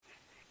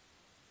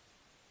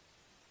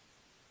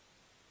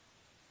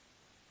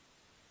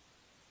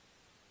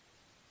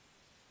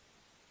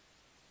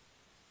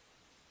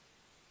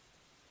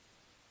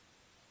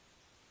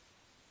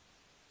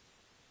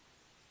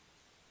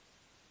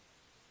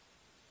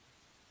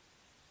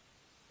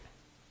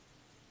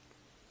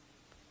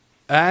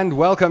And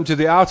welcome to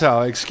the OUTA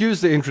Hour.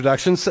 Excuse the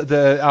introductions.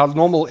 Our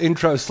normal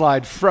intro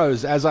slide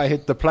froze as I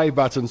hit the play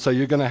button, so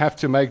you're going to have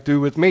to make do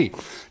with me.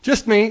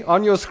 Just me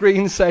on your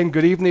screen saying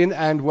good evening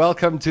and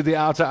welcome to the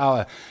OUTA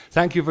Hour.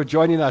 Thank you for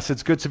joining us.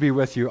 It's good to be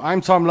with you.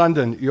 I'm Tom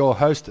London, your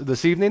host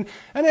this evening,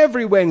 and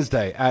every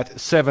Wednesday at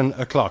 7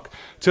 o'clock.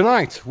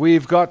 Tonight,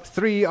 we've got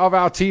three of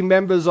our team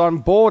members on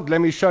board.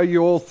 Let me show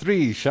you all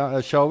three,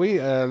 shall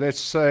we? Let's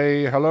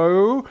say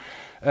hello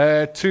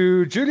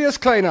to Julius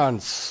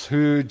Kleynhans,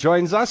 who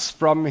joins us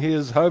from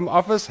his home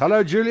office.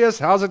 Hello, Julius.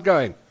 How's it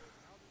going?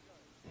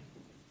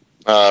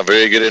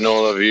 Very good in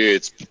all of you.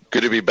 It's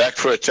good to be back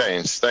for a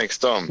change. Thanks,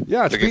 Tom.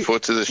 Yeah, looking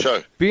forward to the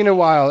show. Been a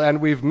while, and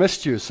we've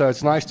missed you, so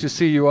it's nice to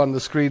see you on the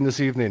screen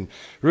this evening.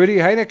 Rudie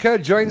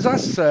Heyneke joins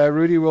us.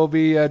 Rudie will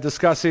be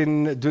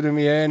discussing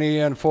Dudumiani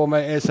and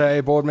former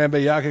SAA board member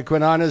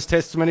Kleynhans'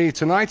 testimony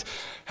tonight.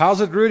 How's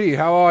it, Rudie?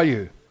 How are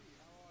you?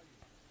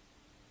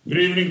 Good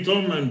evening,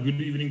 Tom, and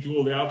good evening to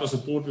all the OUTA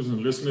supporters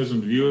and listeners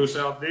and viewers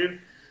out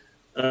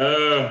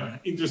there.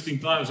 Interesting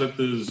times at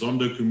the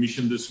Zondo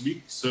Commission this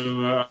week,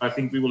 so I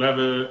think we will have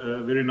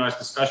a very nice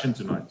discussion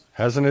tonight.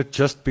 Hasn't it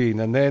just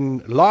been? And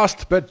then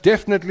last but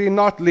definitely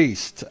not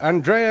least,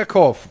 Andrea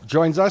Korff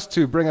joins us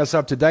to bring us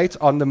up to date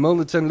on the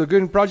Milnerton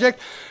Lagoon project.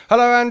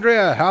 Hello,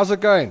 Andrea. How's it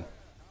going?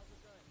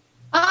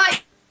 Hi.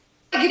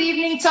 Good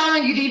evening, Tom,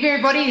 and good evening,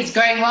 everybody. It's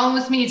going well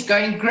with me. It's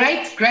going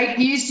great. Great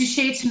news to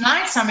share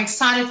tonight. So I'm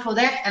excited for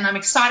that, and I'm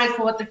excited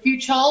for what the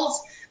future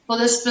holds for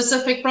this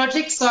specific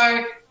project.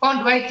 So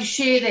can't wait to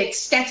share the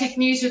ecstatic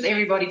news with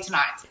everybody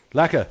tonight.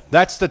 Lekker.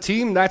 That's the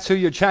team. That's who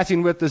you're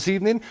chatting with this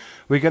evening.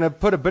 We're going to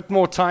put a bit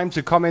more time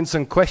to comments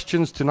and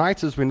questions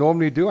tonight as we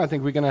normally do. I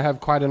think we're going to have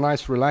quite a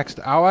nice relaxed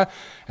hour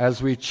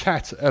as we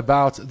chat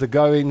about the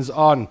goings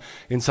on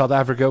in South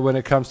Africa when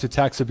it comes to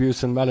tax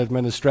abuse and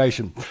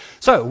maladministration.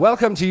 So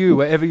welcome to you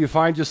wherever you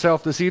find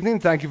yourself this evening.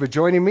 Thank you for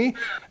joining me.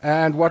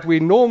 And what we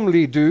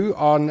normally do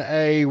on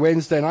a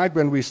Wednesday night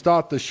when we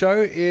start the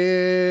show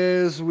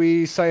is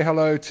we say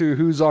hello to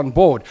who's on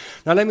board.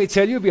 Now let me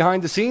tell you,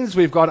 behind the scenes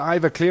we've got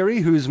Ivor Cleary,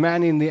 who's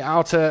manning the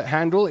OUTA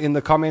handle in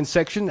the comments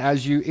section.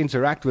 As you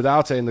interact with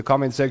OUTA in the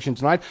comments section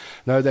tonight,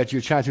 know that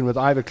you're chatting with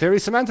Ivor Cleary.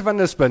 Samantha van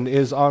Nispen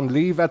is on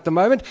leave at the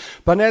moment.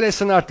 Banele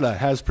Sinatla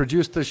has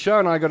produced the show,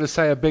 and I got to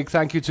say a big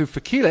thank you to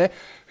Fakile,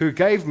 who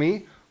gave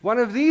me one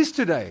of these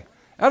today.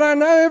 And I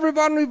know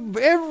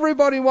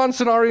everybody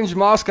wants an orange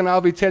mask, and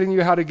I'll be telling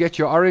you how to get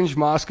your orange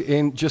mask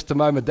in just a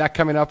moment. That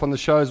coming up on the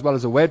show, as well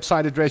as a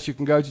website address you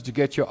can go to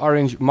get your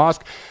orange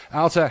mask.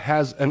 OUTA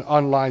has an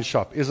online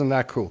shop. Isn't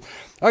that cool?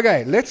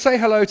 Okay, let's say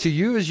hello to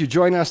you as you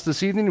join us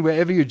this evening,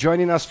 wherever you're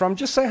joining us from.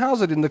 Just say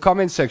how's it in the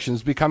comment section.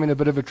 It's becoming a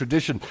bit of a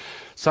tradition.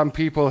 Some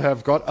people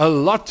have got a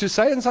lot to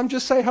say, and some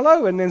just say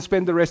hello and then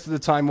spend the rest of the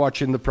time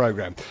watching the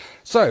program.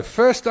 So,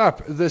 first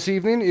up this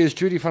evening is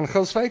Judy van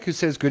Gilswyk, who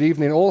says, good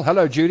evening all.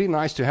 Hello, Judy.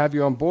 Nice to have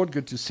you on board.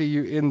 Good to see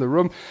you in the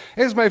room.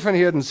 Esme van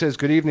Heerden says,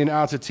 good evening,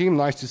 OUTA team.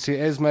 Nice to see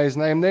Esme's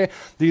name there.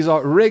 These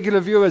are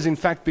regular viewers, in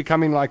fact,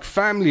 becoming like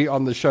family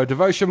on the show.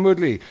 Devotion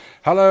Moodley.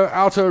 Hello,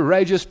 OUTA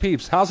Rageous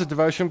Peeps. How's it,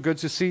 Devotion? Good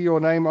to see your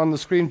name on the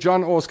screen.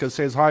 John Orsker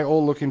says, hi,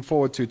 all looking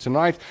forward to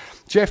tonight.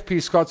 Jeff P.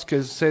 Scott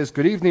says,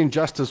 good evening,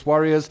 Justice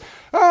Warriors.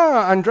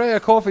 Andrea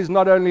Korff is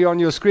not only on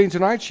your screen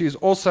tonight, she's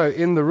also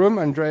in the room.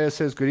 Andrea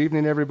says, good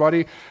evening,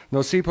 everybody.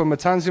 Nosipo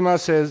Matanzima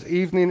says,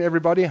 evening,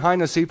 everybody. Hi,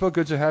 Nosipo,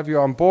 good to have you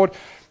on board.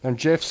 And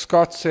Jeff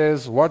Scott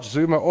says, watch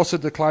Zuma also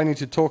declining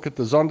to talk at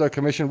the Zondo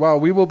Commission. Well,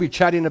 we will be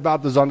chatting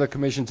about the Zondo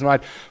Commission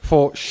tonight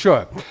for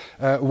sure.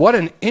 What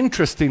an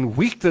interesting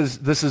week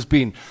this has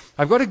been.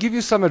 I've got to give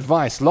you some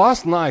advice.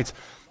 Last night,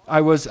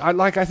 I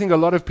think a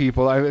lot of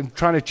people, I'm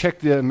trying to check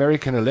the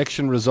American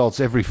election results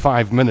every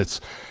 5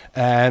 minutes.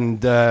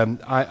 And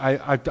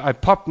I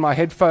popped my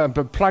headphone,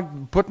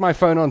 put my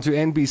phone onto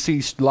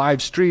NBC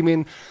live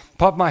streaming,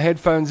 popped my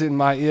headphones in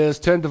my ears,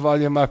 turned the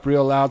volume up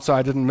real loud so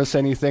I didn't miss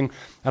anything.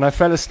 And I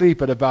fell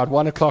asleep at about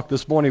 1 o'clock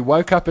this morning,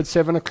 woke up at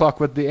 7 o'clock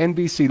with the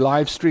NBC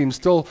live stream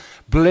still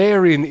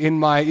blaring in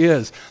my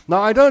ears.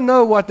 Now, I don't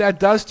know what that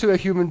does to a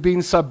human being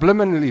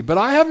subliminally, but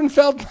I haven't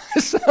felt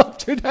myself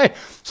today.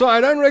 So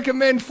I don't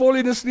recommend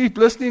falling asleep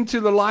listening to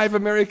the live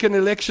American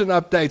election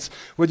updates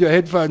with your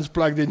headphones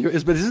plugged in your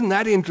ears. But isn't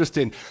that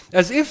interesting?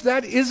 As if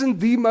that isn't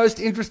the most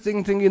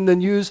interesting thing in the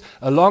news,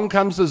 along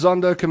comes the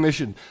Zondo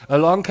Commission.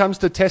 Along comes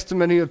the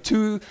testimony of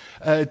two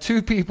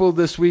people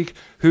this week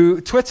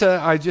who Twitter,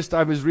 I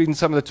was reading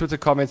some of the Twitter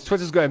comments.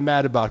 Twitter's going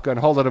mad about, going,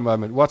 hold on a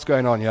moment, what's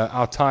going on here?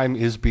 Our time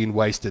is being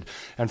wasted.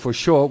 And for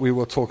sure, we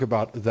will talk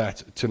about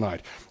that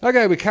tonight.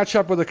 Okay, we catch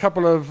up with a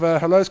couple of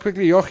hellos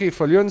quickly. Jochie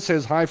Viljoen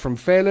says, hi from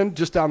Fairland,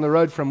 just down the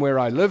road from where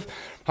I live.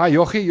 Hi,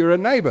 Jochie, you're a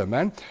neighbor,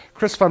 man.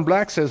 Chris van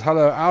Black says,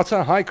 hello,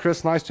 OUTA. Hi,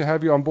 Chris, nice to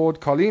have you on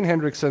board. Colleen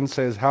Hendrickson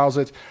says, how's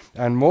it?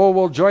 And more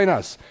will join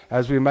us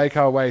as we make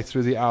our way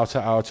through the OUTA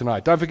Hour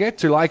tonight. Don't forget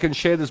to like and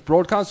share this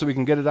broadcast so we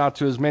can get it out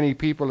to as many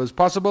people as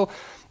possible.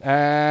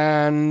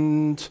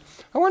 And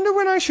I wonder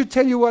when I should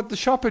tell you what the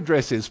shop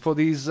address is for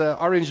these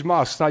orange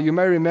masks. Now, you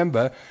may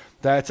remember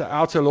that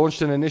OUTA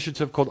launched an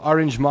initiative called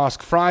Orange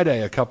Mask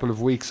Friday a couple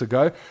of weeks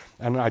ago.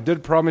 And I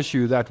did promise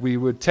you that we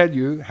would tell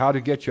you how to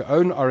get your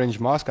own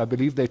orange mask. I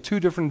believe there are two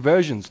different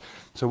versions.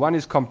 So one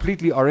is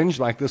completely orange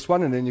like this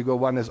one, and then you go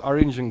one is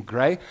orange and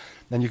gray.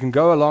 Then you can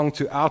go along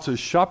to OUTA's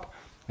shop,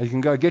 and you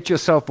can go get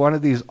yourself one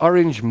of these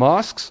orange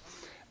masks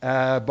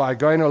by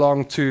going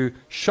along to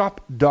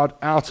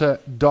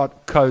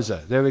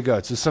shop.outa.coza. There we go.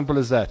 It's as simple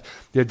as that.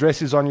 The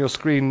address is on your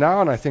screen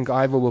now, and I think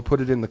Ivor will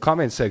put it in the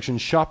comment section,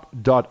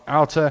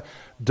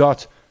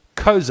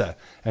 shop.outa.coza.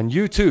 And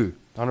you too,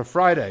 on a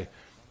Friday,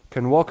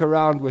 can walk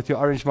around with your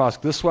orange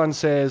mask. This one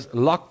says,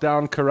 lock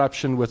down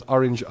corruption with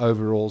orange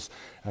overalls.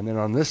 And then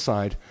on this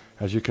side,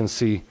 as you can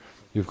see,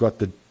 you've got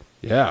the,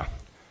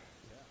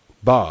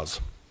 bars.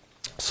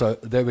 So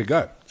there we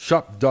go.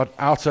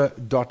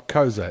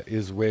 Shop.outa.coza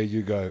is where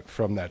you go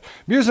from that.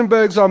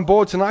 Musenberg's on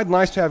board tonight.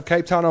 Nice to have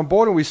Cape Town on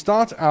board. And we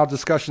start our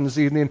discussion this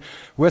evening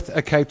with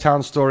a Cape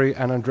Town story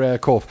and Andrea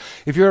Korff.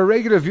 If you're a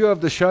regular viewer of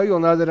the show, you'll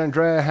know that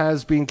Andrea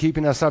has been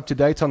keeping us up to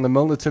date on the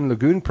Milnerton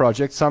Lagoon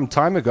project. Some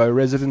time ago,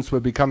 residents were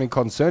becoming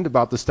concerned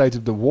about the state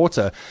of the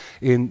water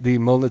in the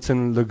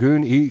Milnerton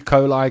Lagoon. E.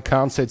 coli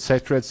counts,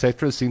 etc.,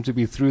 seem to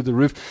be through the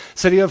roof.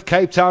 City of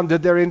Cape Town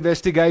did their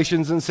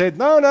investigations and said,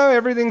 no,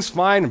 everything's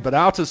fine. But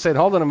OUTA said,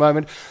 hold on a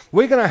moment.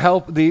 We're going to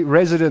help the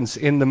residents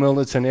in the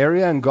Milnerton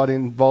area, and got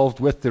involved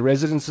with the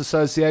Residents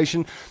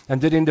Association and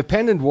did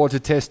independent water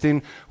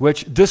testing,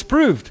 which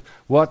disproved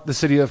what the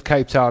City of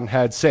Cape Town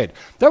had said.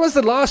 That was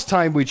the last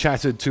time we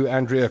chatted to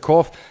Andrea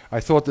Korff. I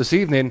thought this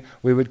evening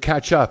we would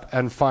catch up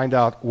and find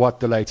out what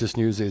the latest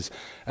news is.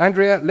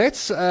 Andrea,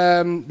 let's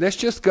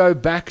just go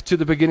back to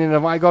the beginning.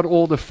 Have I got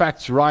all the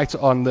facts right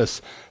on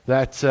this?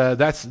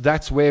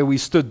 That's where we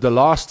stood the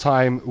last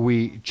time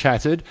we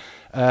chatted.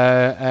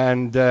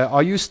 And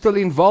are you still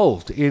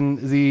involved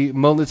in the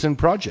Milnerton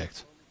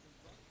project?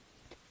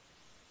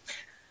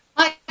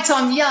 Hi,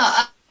 Tom.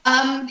 Yeah,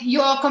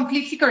 you are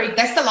completely correct.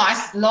 That's the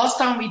last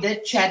time we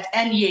did chat.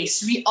 And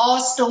yes, we are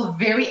still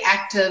very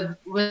active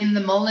within the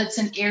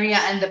Milnerton area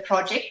and the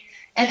project.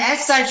 And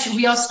as such,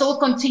 we are still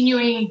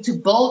continuing to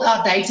build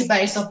our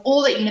database of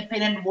all the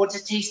independent water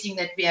testing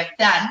that we have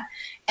done.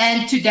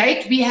 And to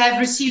date, we have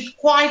received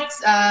quite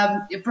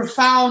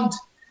profound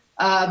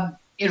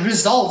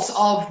results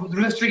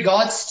with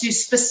regards to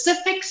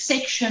specific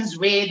sections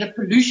where the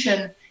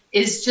pollution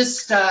is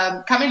just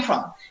coming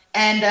from.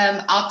 And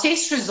our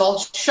test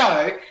results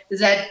show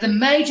that the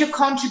major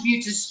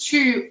contributors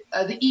to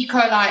the E.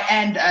 coli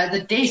and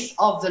the death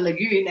of the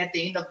lagoon at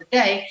the end of the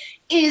day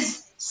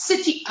is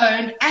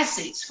city-owned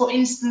assets. For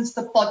instance,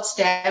 the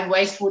Potsdam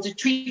wastewater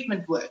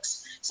treatment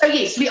works. So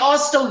yes, we are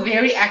still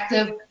very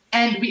active,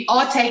 and we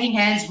are taking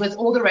hands with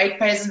all the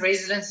ratepayers and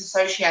residents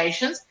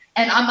associations.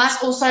 And I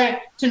must also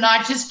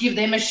tonight just give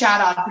them a shout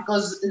out,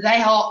 because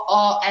they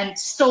are and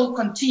still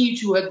continue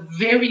to work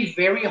very,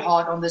 very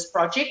hard on this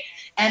project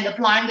and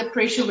applying the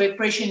pressure where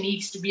pressure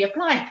needs to be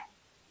applied.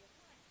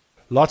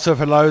 Lots of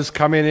hellos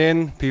coming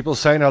in, people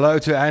saying hello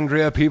to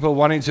Andrea, people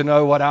wanting to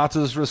know what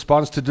OUTA's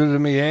response to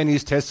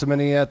Dudumiene's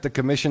testimony at the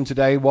commission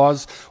today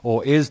was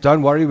or is.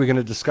 Don't worry, we're going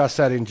to discuss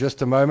that in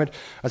just a moment.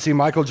 I see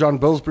Michael John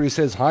Billsbury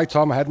says, hi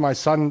Tom, I had my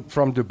son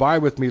from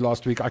Dubai with me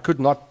last week. I could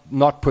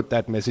not put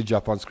that message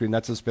up on screen.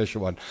 That's a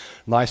special one.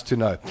 Nice to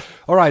know.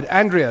 All right,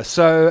 Andrea,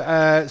 so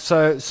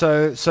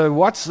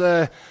what's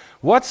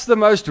the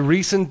most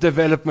recent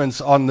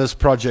developments on this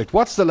project?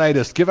 What's the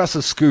latest? Give us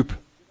a scoop.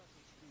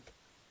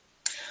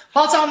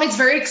 Well, Tom, it's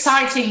very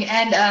exciting,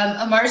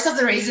 and most of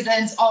the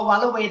residents are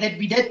well aware that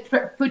we did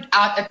put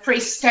out a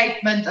press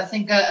statement, I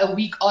think a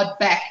week odd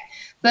back,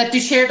 but to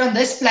share it on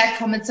this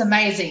platform, it's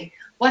amazing.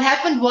 What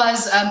happened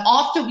was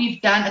after we've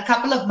done a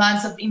couple of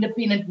months of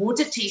independent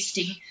water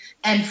testing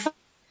and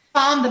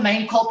found the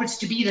main culprits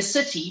to be the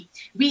city,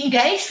 we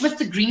engaged with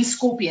the Green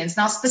Scorpions,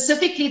 now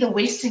specifically the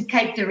Western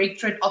Cape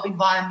Directorate of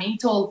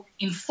Environmental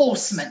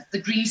Enforcement,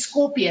 the Green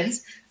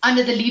Scorpions,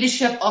 under the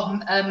leadership of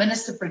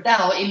Minister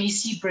Bradell,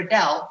 MEC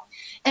Bradell.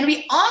 And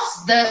we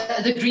asked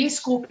the Green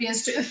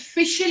Scorpions to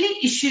officially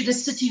issue the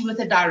city with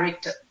a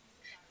directive.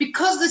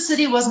 Because the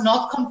city was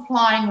not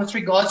complying with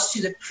regards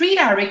to the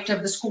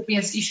pre-directive the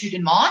Scorpions issued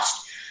in March,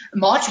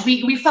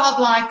 we felt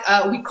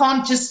like we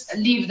can't just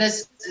leave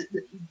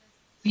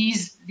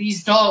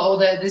these dogs or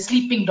the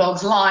sleeping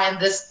dogs lie in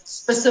this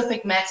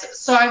specific matter.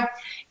 So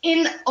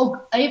in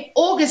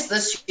August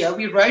this year,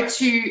 we wrote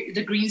to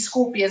the Green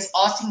Scorpions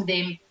asking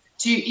them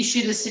to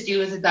issue the city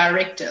with a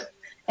directive.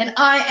 And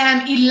I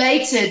am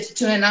elated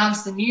to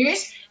announce the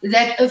news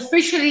that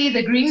officially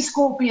the Green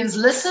Scorpions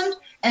listened,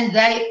 and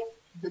they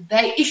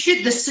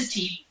issued the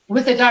city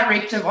with a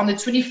directive on the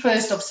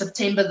 21st of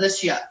September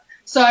this year.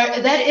 So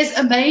that is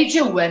a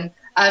major win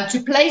to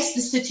place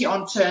the city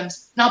on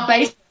terms. Now,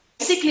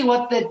 basically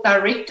what the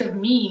directive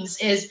means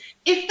is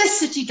if the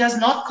city does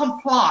not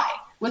comply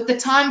with the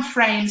time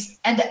frames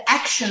and the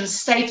actions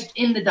stated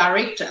in the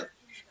directive,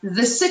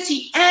 the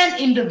city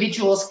and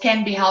individuals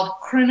can be held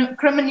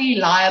criminally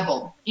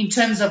liable in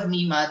terms of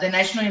NEMA, the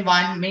National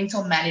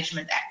Environmental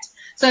Management Act.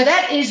 So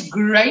that is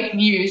great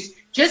news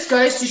just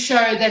goes to show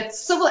that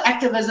civil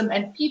activism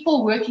and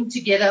people working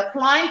together,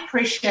 applying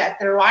pressure at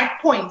the right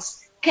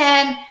points,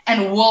 can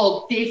and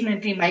will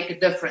definitely make a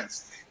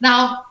difference.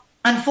 Now,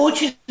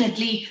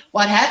 unfortunately,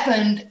 what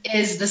happened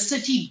is the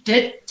city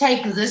did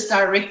take this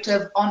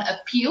directive on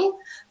appeal,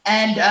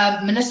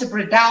 and Minister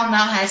Bradell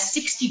now has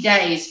 60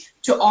 days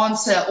to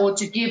answer or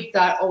to give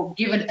that or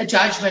give a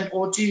judgment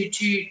or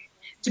to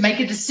make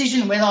a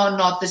decision whether or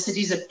not the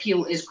city's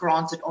appeal is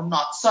granted or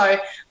not. So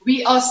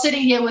we are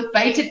sitting here with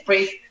bated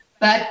breath,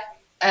 but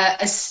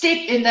a step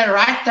in the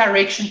right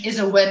direction is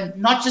a win,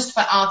 not just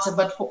for OUTA,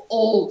 but for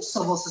all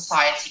civil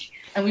society.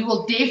 And we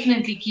will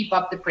definitely keep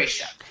up the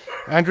pressure.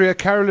 Andrea,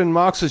 Carolyn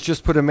Marks has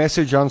just put a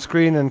message on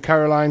screen, and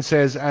Caroline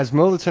says, as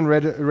Milnerton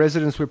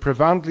residents, we're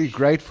profoundly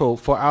grateful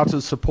for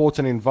OUTA's support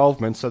and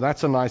involvement. So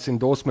that's a nice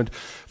endorsement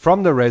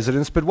from the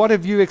residents. But what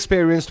have you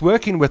experienced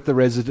working with the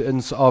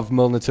residents of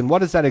Milnerton?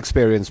 What has that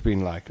experience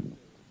been like?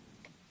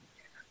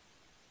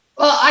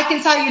 Well, I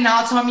can tell you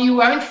now, Tom, you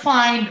won't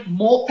find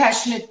more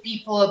passionate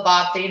people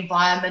about the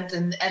environment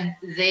and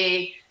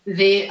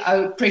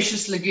their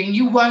precious lagoon.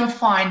 You won't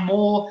find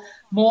more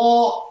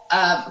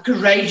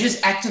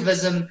courageous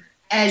activism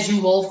as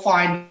you will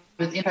find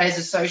within those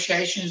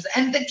associations,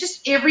 and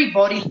just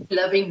everybody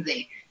living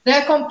there.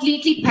 They're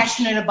completely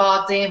passionate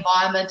about the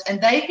environment, and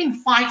they've been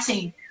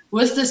fighting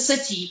with the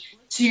city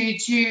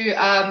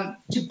to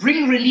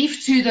bring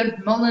relief to the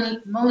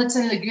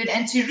Milnerton Lagoon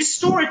and to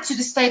restore it to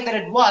the state that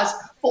it was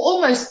for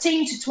almost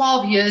 10 to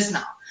 12 years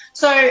now.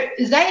 So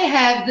they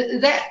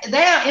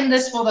are in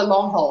this for the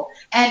long haul,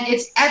 and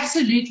it's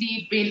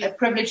absolutely been a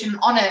privilege and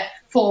honor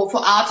for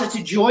OUTA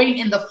to join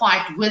in the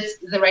fight with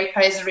the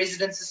ratepayers and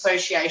residents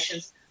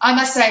associations. I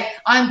must say,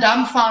 I'm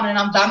dumbfounded and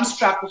I'm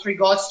dumbstruck with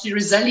regards to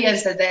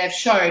resilience that they have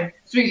shown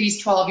through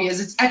these 12 years.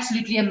 It's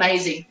absolutely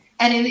amazing,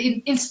 and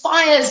it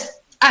inspires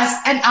us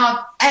and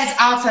as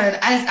OUTA and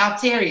as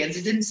OUTarians.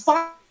 It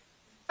inspires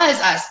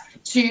us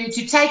to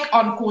take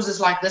on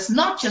causes like this,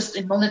 not just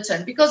in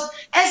Milnerton, because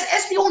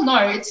as we all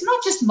know, it's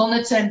not just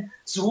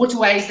Milnerton's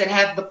waterways that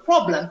have the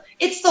problem,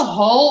 it's the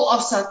whole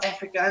of South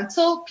Africa.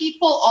 Until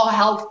people are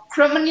held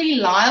criminally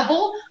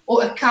liable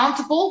or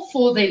accountable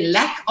for their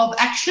lack of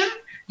action,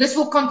 this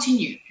will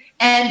continue.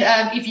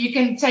 And if you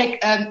can take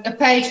a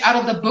page out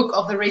of the book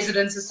of the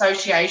residents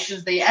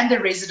associations there and the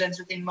residents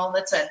within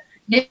Milnerton,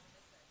 never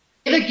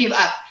give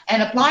up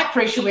and apply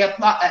pressure where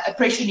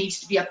pressure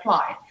needs to be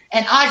applied.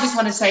 And I just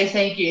want to say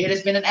thank you. It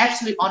has been an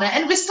absolute honor,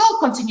 and we still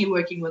continue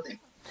working with him.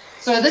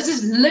 So this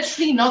is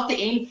literally not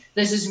the end.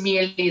 This is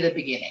merely the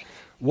beginning.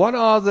 What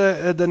are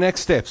the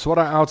next steps? What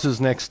are OUTA's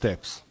next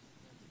steps?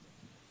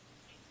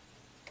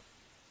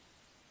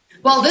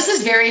 Well, this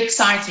is very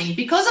exciting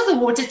because of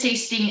the water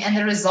testing and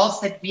the results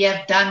that we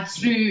have done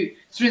through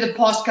the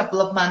past couple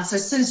of months. So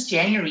since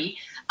January,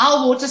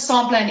 our water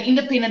sampler and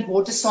independent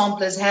water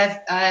samplers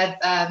have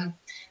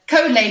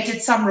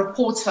collated some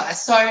reports for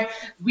us. So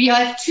we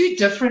have two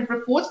different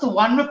reports. The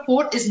one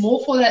report is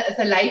more for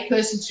the lay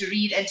person to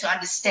read and to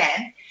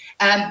understand,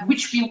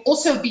 which we'll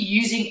also be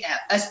using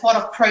as part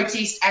of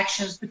protest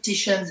actions,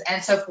 petitions,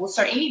 and so forth.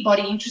 So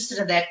anybody interested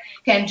in that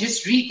can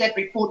just read that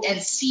report and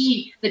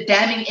see the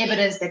damning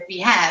evidence that we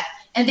have.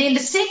 And then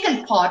the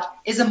second part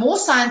is a more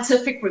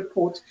scientific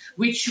report,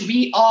 which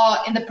we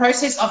are in the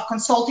process of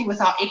consulting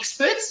with our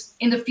experts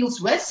in the fields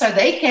with, so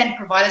they can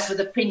provide us with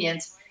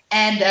opinions.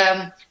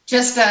 And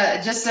just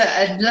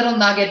a little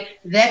nugget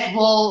that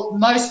will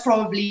most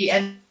probably,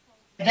 and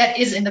that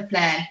is in the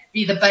plan,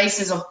 be the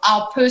basis of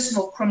our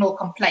personal criminal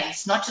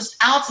complaints, not just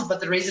OUTA, but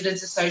the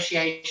residents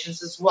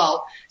associations as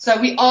well.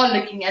 So we are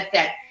looking at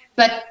that.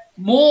 But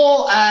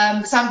more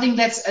something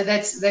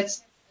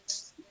that's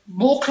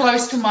more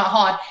close to my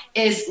heart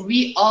is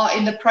we are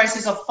in the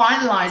process of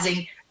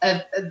finalizing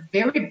a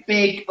very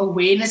big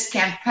awareness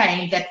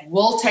campaign that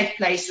will take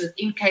place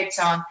within Cape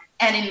Town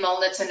and in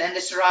Milnerton and the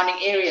surrounding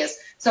areas.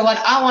 So what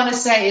I want to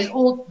say is to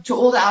all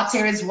the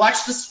OUTarians,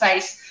 watch the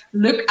space,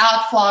 look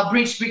out for our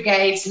bridge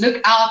brigades,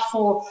 look out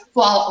for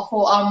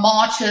our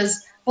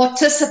marches,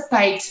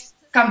 participate,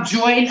 come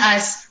join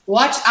us,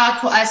 watch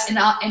out for us in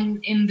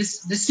the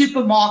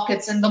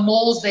supermarkets and the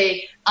malls there.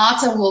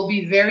 OUTA will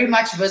be very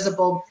much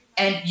visible,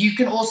 and you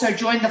can also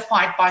join the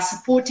fight by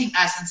supporting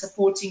us and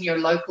supporting your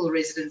local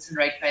residents and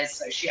ratepayers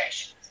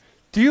association.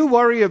 Do you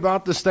worry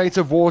about the state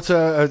of water,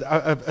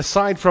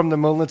 aside from the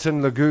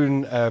Milnerton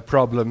Lagoon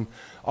problem?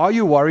 Are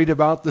you worried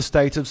about the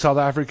state of South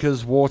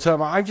Africa's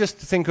water? I just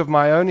think of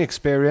my own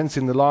experience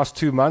in the last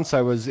 2 months.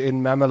 I was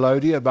in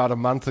Mamelodi about a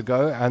month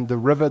ago, and the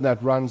river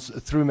that runs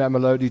through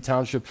Mamelodi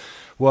Township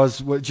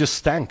just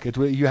stank.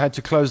 You had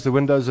to close the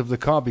windows of the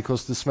car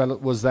because the smell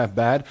was that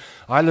bad.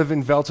 I live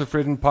in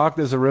Veltevreden Park.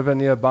 There's a river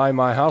nearby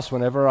my house.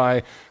 Whenever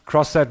I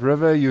cross that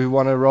river, you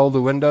want to roll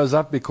the windows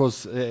up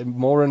because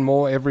more and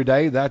more every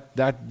day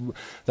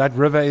that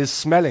river is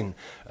smelling.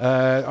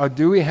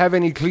 Do we have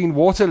any clean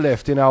water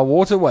left in our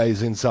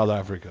waterways in South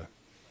Africa?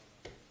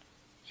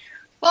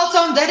 Well,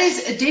 Tom, that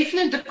is a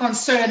definite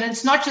concern.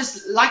 It's not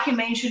just, like you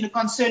mentioned, a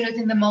concern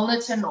within the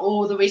Milnerton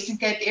or the Western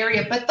Cape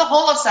area, but the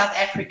whole of South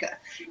Africa.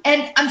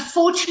 And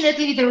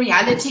unfortunately, the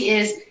reality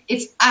is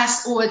it's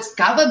us or it's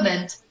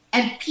government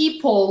and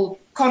people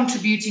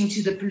contributing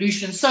to the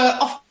pollution. So,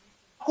 of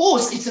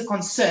course, it's a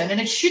concern, and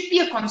it should be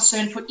a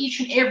concern for each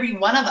and every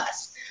one of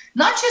us.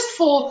 Not just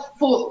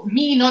for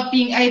me not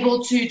being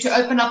able to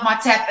open up my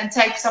tap and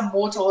take some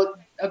water or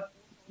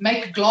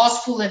make a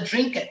glass full and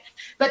drink it.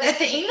 But at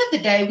the end of the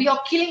day, we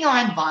are killing our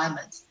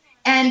environment.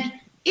 And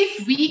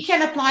if we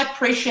can apply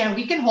pressure and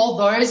we can hold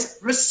those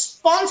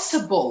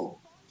responsible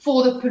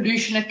for the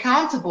pollution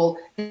accountable,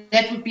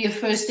 that would be a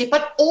first step.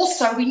 But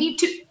also we need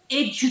to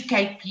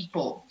educate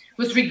people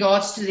with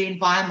regards to the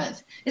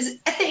environment.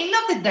 At the end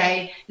of the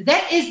day,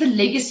 that is the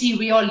legacy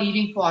we are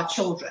leaving for our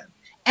children.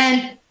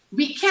 And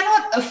we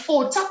cannot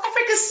afford, South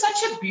Africa is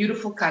such a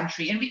beautiful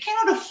country, and we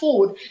cannot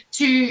afford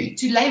to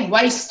lay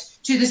waste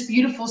to this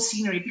beautiful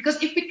scenery,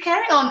 because if we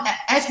carry on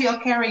as we are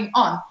carrying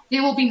on,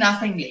 there will be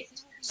nothing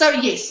left. So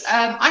yes,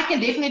 I can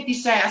definitely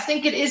say I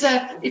think it's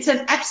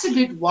an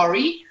absolute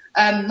worry,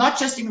 not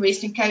just in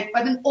Western Cape,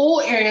 but in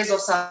all areas of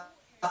South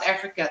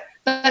Africa.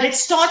 But it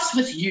starts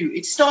with you,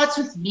 it starts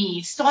with me,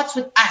 it starts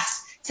with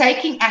us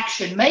taking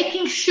action,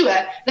 making sure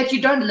that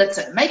you don't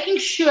litter, making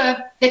sure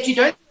that you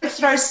don't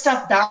throw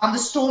stuff down the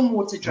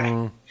stormwater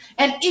drain.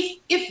 And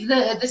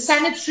if the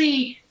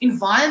sanitary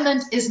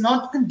environment is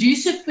not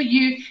conducive for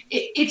you,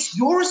 it's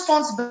your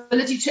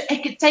responsibility to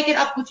take it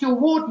up with your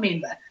ward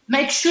member.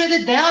 Make sure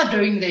that they are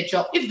doing their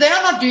job. If they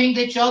are not doing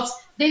their jobs,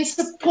 then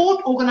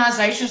support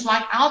organizations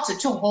like OUTA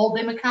to hold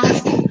them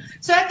accountable.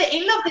 So at the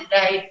end of the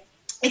day,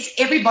 it's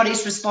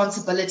everybody's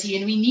responsibility,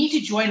 and we need to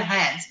join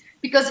hands,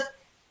 because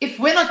if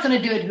we're not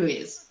going to do it, who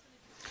is?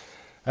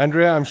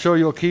 Andrea, I'm sure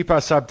you'll keep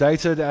us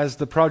updated as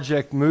the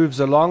project moves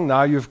along.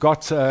 Now you've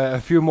got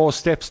a few more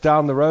steps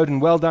down the road,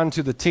 and well done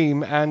to the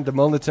team and the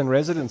Milnerton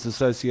Residents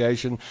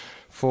Association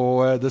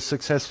for the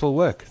successful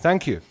work.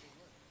 Thank you.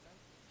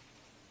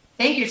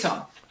 Thank you,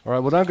 Tom. All right,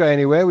 well, don't go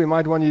anywhere. We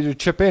might want you to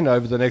chip in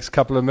over the next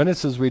couple of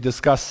minutes as we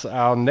discuss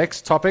our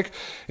next topic.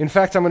 In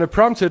fact, I'm going to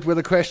prompt it with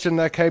a question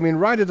that came in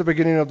right at the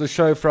beginning of the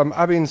show from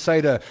Abin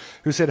Seder,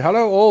 who said,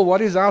 "Hello all,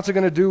 what is OUTA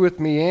going to do with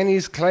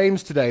Mieni's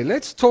claims today?"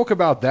 Let's talk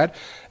about that.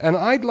 And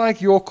I'd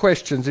like your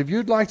questions. If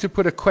you'd like to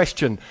put a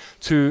question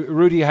to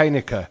Rudie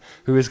Heyneke,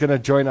 who is going to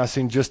join us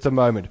in just a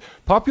moment,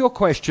 pop your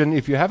question.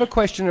 If you have a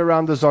question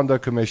around the Zondo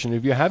Commission,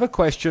 if you have a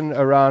question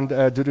around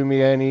Dudu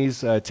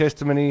Mieni's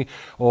testimony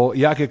or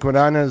Yake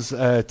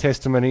Kwana's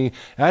testimony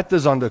at the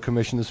Zondo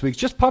Commission this week,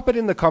 just pop it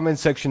in the comment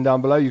section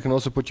down below. You can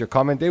also put your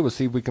comment there. We'll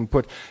see if we can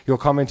put your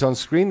comment on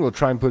screen. We'll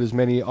try and put as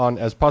many on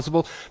as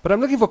possible. But I'm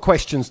looking for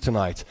questions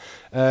tonight.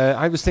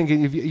 I was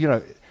thinking, if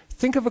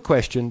think of a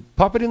question,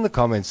 pop it in the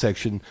comment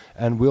section,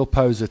 and we'll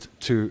pose it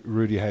to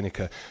Rudie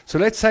Heyneke. So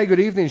let's say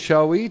good evening,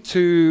 shall we,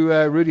 to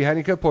Rudie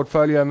Heyneke,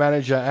 Portfolio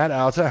Manager at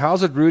OUTA.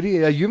 How's it,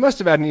 Rudie? You must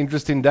have had an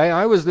interesting day.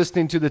 I was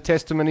listening to the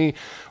testimony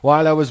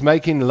while I was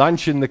making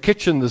lunch in the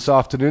kitchen this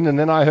afternoon, and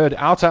then I heard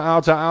OUTA,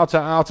 OUTA, OUTA,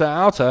 OUTA,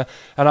 OUTA,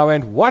 and I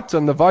went, what?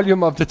 And the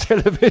volume of the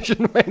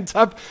television went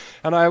up,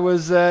 and I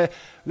was...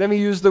 let me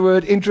use the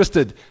word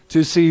interested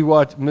to see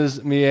what Ms.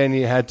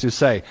 Mieni had to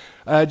say.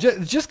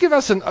 Just give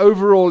us an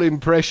overall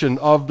impression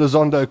of the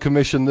Zondo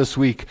Commission this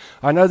week.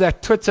 I know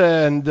that Twitter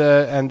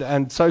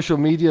and social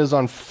media is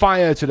on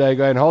fire today,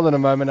 going, hold on a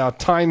moment, our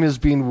time has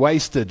been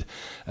wasted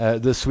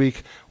this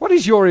week. What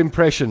is your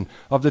impression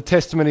of the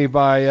testimony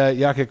by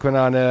Yake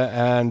Kwanana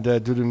and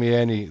Dudu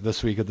Mieni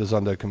this week at the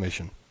Zondo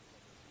Commission?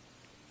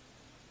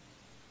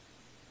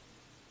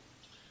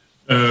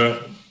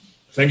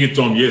 Thank you,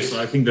 Tom. Yes,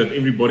 I think that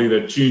everybody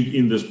that tuned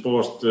in this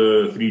past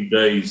 3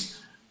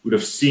 days would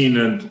have seen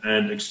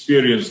and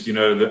experienced,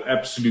 the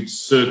absolute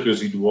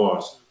circus it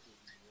was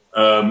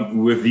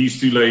with these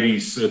two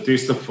ladies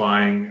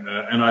testifying.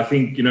 And I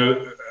think,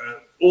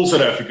 all South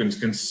Africans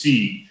can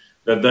see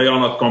that they are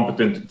not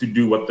competent to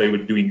do what they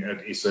were doing at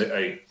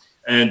SAA.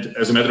 And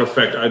as a matter of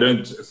fact, I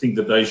don't think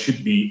that they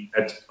should be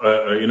at,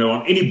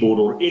 on any board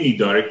or any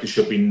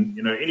directorship in,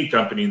 any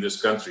company in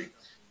this country.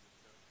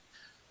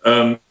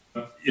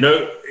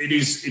 It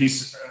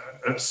is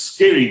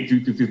scary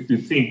to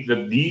think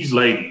that these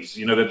ladies,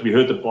 that we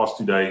heard the past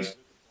 2 days,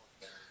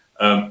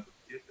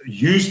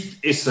 used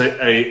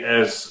SAA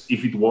as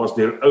if it was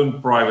their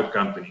own private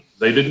company.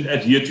 They didn't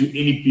adhere to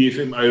any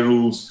PFMA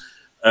rules.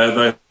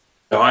 They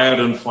hired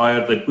and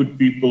fired. They put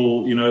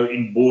people,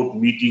 in board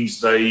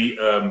meetings. They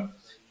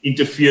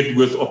interfered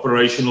with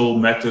operational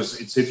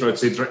matters, etc.,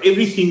 etc.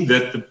 Everything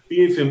that the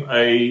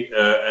PFMA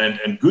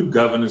and good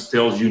governance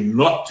tells you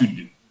not to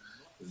do,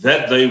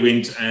 that they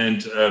went and,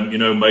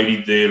 made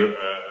it their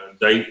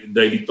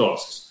daily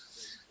tasks.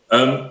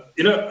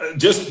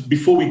 Just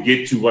before we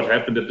get to what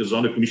happened at the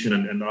Zondo Commission,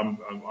 and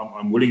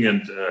I'm willing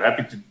and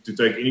happy to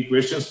take any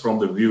questions from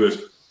the viewers,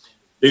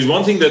 there's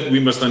one thing that we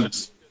must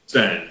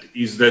understand,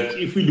 is that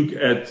if we look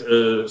at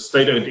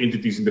state-owned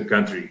entities in the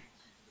country,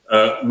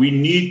 we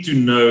need to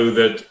know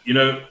that,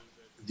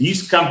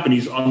 these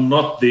companies are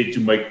not there to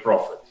make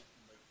profit.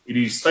 it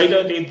is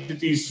state-owned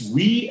entities.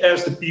 We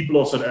as the people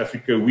of South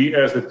Africa, we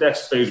as the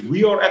taxpayers,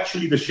 we are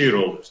actually the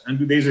shareholders. And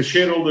there's a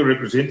shareholder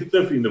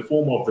representative in the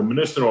form of the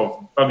Minister of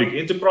Public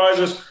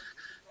Enterprises.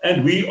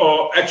 And we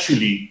are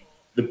actually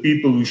the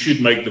people who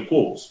should make the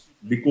calls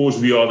because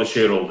we are the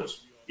shareholders.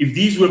 If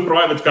these were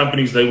private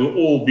companies, they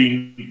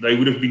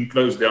would have been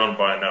closed down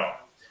by now.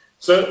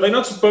 So they're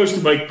not supposed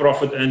to make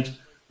profit, and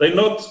they're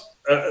not,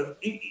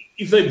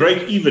 if they break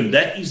even,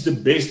 that is the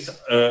best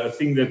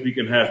thing that we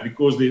can have,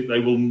 because they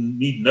will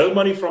need no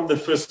money from the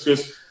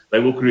fiscus. They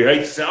will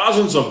create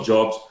thousands of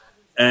jobs,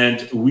 and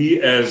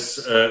we as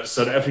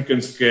South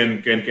Africans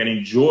can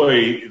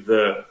enjoy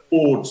the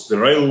ports, the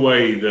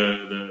railway,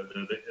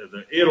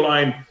 the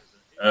airline,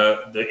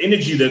 the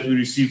energy that we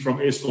receive from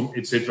Eskom,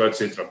 etc.,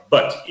 etc.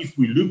 But if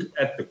we look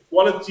at the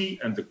quality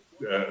and the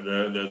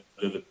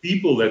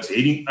people that's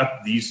heading up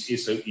these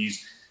SOEs,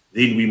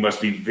 then we must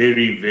be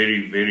very,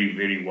 very, very,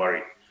 very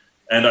worried.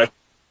 And I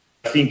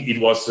think it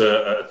was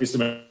a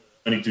testimony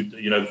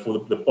to, for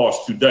the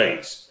past 2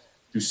 days,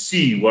 to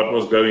see what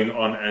was going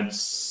on and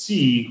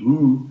see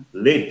who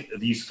led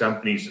these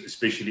companies,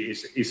 especially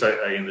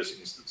SIA in this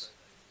instance.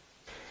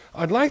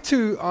 I'd like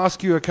to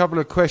ask you a couple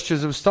of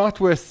questions. We'll start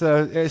with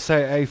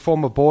SAA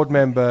former board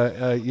member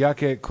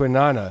Heyneke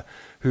Kleynhans,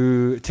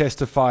 who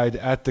testified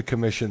at the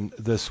commission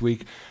this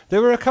week.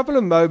 There were a couple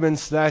of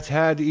moments that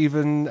had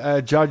even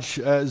Judge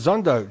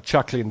Zondo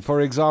chuckling.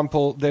 For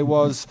example, there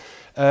was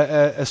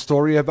a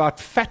story about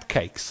fat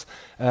cakes.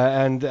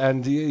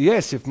 And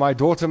yes, if my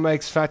daughter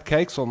makes fat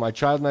cakes or my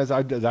child makes,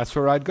 that's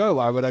where I'd go.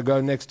 Why would I go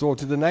next door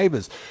to the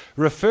neighbors?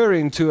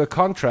 Referring to a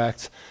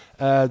contract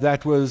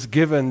that was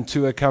given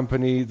to a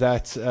company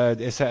that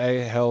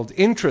SAA held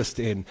interest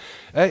in.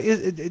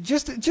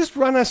 Just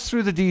run us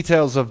through the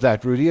details of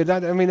that, Rudie.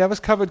 That was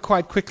covered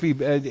quite quickly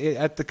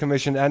at the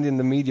commission and in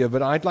the media,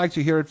 but I'd like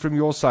to hear it from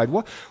your side.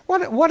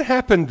 What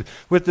happened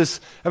with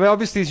this?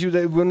 Obviously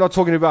we're not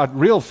talking about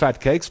real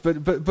fat cakes,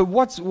 but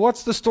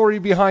what's the story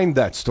behind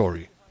that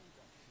story?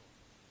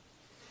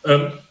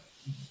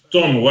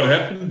 Tom, what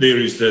happened there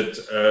is that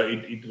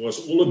it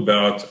was all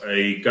about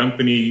a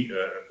company,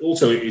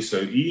 also a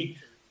SOE,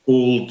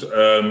 called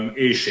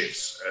Air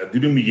Chefs.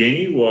 Dudu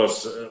Myeni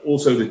was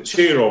also the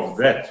chair of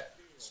that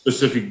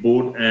specific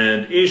board,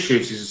 and Air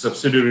Chefs is a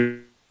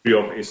subsidiary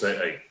of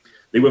SAA.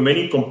 There were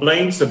many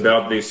complaints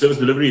about their service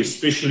delivery,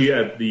 especially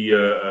at the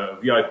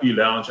VIP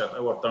lounge at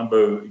OUTA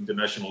Tambo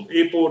International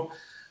Airport.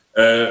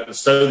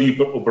 So the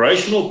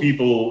operational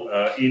people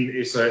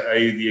in SAA,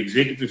 the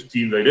executive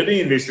team, they did an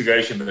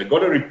investigation, and they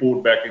got a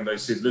report back, and they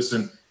said,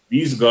 listen,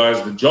 these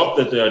guys, the job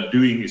that they are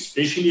doing,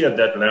 especially at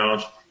that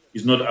lounge,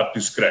 is not up to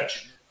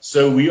scratch.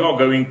 So we are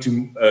going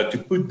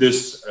to put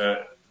this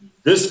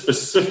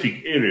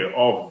specific area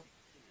of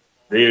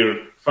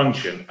their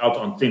function out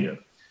on tender.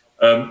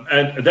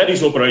 And that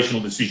is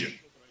operational decision.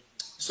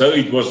 So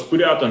it was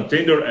put out on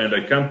tender, and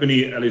a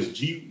company,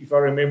 LSG, if I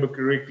remember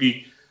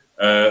correctly,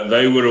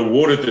 they were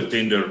awarded the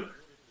tender,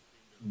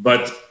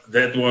 but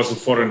that was a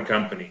foreign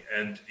company.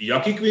 And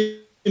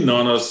Heyneke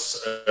Kleynhans'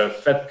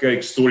 fat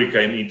cake story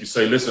came in to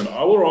say, listen,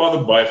 I would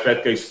rather buy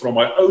fat cakes from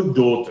my own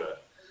daughter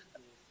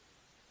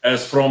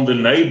as from the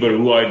neighbor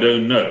who I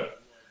don't know,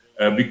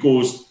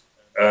 because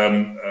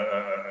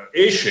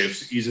Air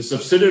Chefs is a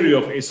subsidiary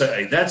of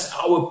SAA. That's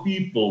our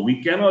people.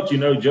 We cannot,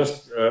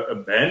 just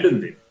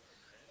abandon them.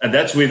 And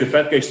that's where the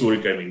fat cake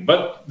story came in.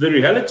 But the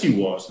reality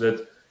was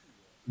that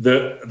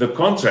the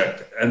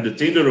contract and the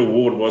tender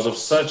award was of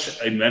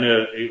such a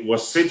manner, it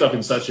was set up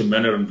in such a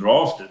manner and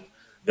drafted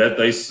that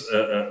they,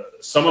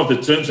 some of the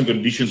terms and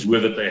conditions were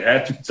that they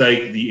had to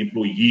take the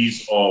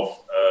employees of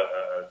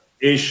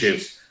Air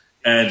Chefs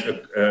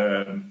and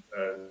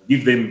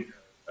give them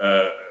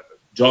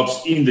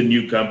jobs in the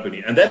new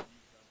company. And that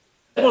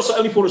was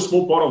only for a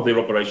small part of their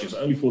operations,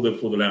 only for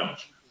the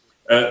lounge.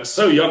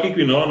 So Heyneke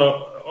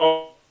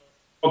Kleynhans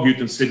argued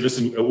and said,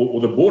 listen, or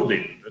the board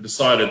then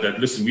decided that,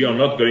 listen, we are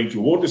not going to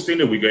award this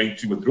tender, we're going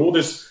to withdraw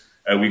this,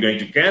 we're going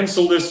to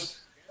cancel this.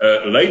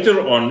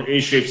 Later on,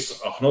 Air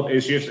Chefs, not Air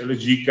Chefs,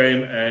 LSG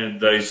came and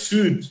they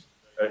sued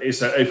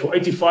SAA for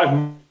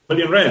 85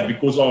 million rand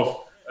because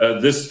of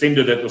this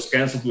tender that was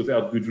cancelled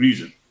without good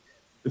reason.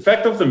 The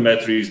fact of the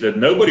matter is that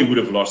nobody would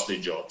have lost their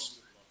jobs.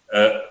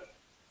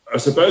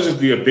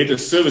 Supposedly a better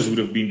service would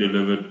have been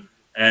delivered,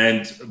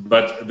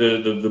 but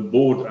the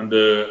board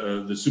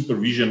under the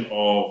supervision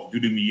of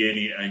Dudu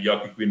Myeni and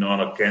Heyneke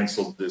Kleynhans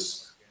cancelled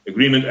this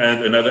agreement,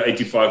 and another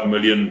 85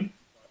 million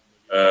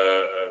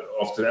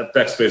of the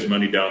taxpayers'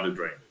 money down the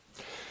drain.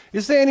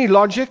 Is there any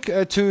logic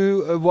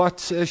to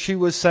what she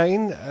was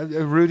saying,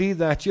 Rudie,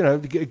 that,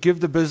 give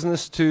the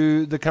business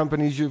to the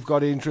companies you've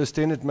got interest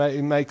in? It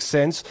makes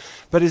sense.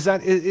 But is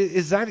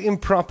that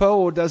improper,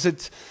 or does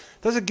it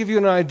give you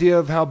an idea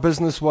of how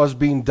business was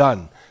being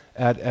done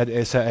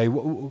at SAA?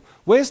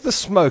 Where's the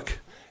smoke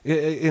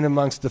in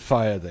amongst the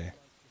fire there?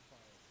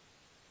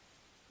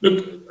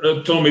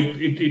 Look, Tom,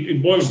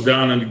 it boils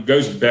down and it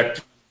goes back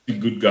to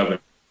good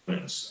governance.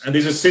 And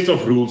there's a set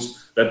of rules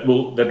that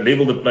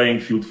level the playing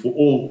field for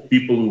all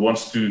people who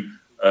wants to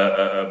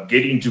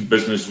get into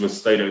business with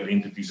state-owned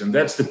entities. And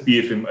that's the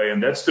PFMA,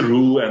 and that's the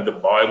rule and the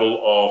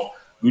Bible of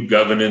good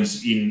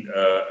governance in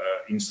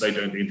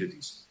state-owned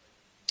entities.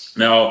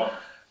 Now,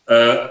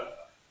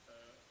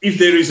 if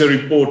there is a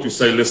report to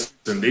say,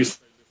 listen, this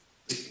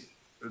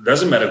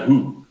doesn't matter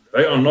who,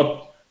 they are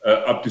not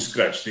up to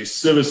scratch. Their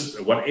service,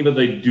 whatever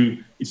they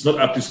do, it's not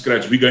up to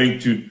scratch. We're going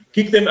to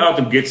kick them out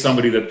and get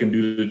somebody that can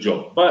do the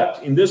job.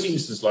 But in this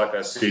instance, like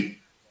I said,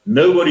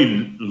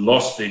 nobody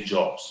lost their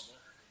jobs.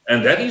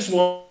 And that is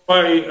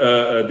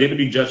why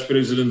Deputy Judge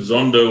President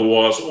Zondo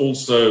was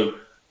also,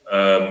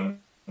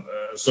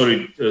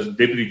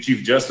 Deputy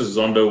Chief Justice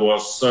Zondo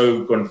was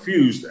so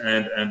confused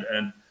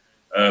and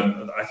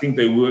I think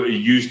they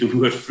used the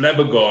word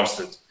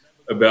flabbergasted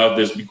about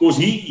this, because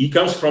he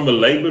comes from a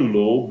labor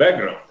law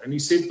background, and he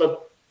said,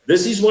 but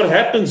this is what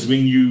happens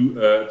when you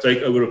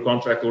take over a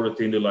contract or a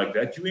tender like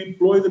that. You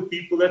employ the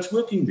people that's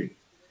working there.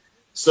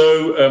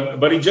 So,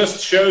 but it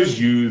just shows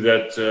you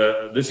that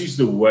this is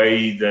the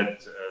way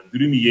that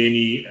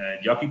Rudie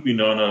and Jackie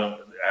Kleynhans,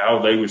 how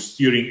they were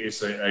steering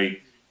SAA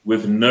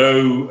with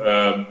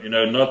no,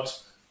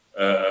 not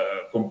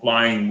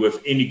complying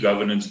with any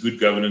good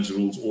governance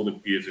rules or the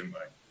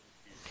PFMA.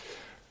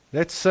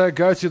 Let's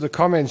go to the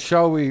comments,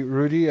 shall we,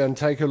 Rudie, and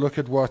take a look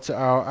at what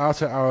our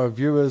OUTA Hour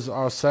viewers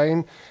are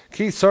saying.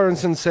 Keith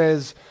Sorensen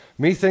says,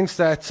 methinks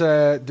that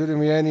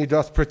Rudie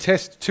doth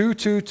protest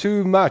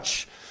too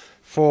much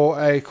for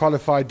a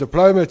qualified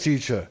diploma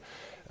teacher.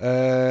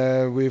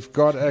 We've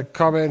got a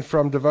comment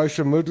from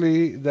Devotion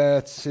Mudley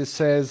that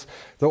says,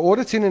 the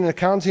auditing and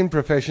accounting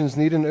professions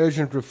need an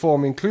urgent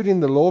reform, including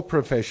the law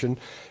profession,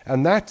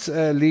 and that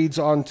leads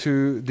on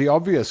to the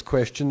obvious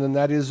question, and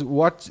that is,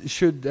 what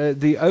should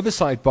the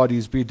oversight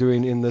bodies be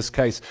doing in this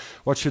case?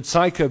 What should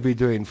SAICA be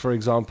doing, for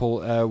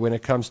example, when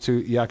it comes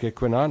to Jackie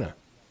Kleynhans?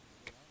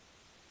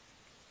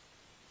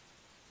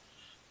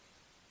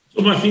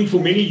 So I think for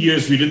many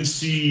years we didn't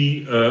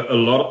see a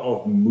lot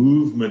of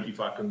movement, if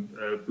I can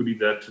put it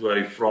that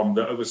way, from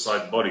the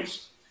oversight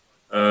bodies.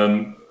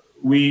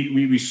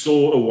 We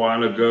saw a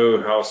while ago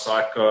how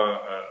SAICA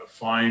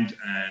fined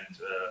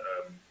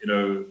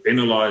and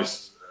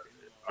penalized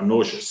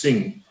Anosh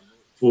Singh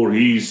for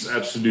his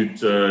absolute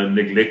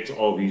neglect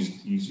of his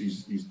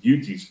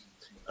duties.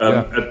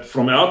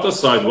 From our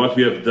side, what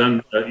we have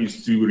done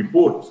is to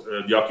report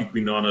Jackie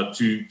Kleynhans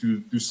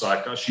to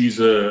SAICA. She's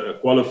a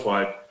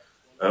qualified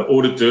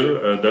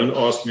auditor. Don't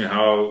ask me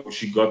how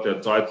she got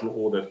that title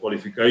or that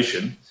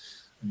qualification,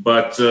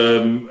 but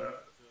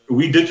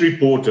we did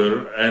report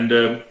her, and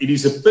it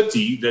is a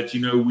pity that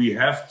we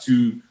have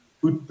to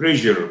put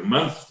pressure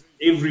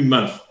every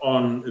month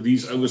on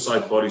these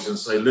oversight bodies and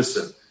say,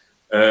 listen,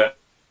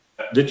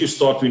 did you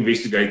start to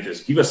investigate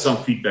this? Give us some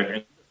feedback,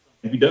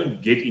 and we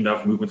don't get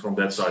enough movement from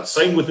that side.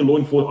 Same with the law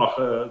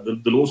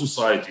enforcement, the Law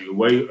Society. A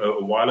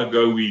while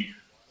ago, we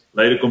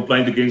laid a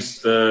complaint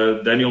against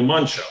Daniel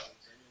Mancha.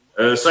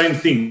 Same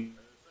thing,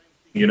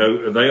 they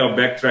are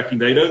backtracking.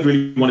 They don't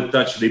really want to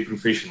touch their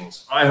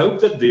professionals. I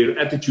hope that their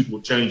attitude will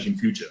change in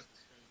future.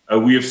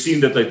 We have seen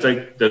that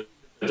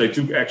they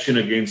took action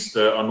against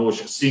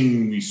Anosh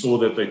Singh. We saw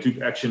that they took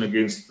action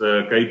against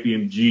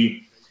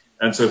KPMG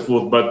and so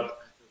forth. But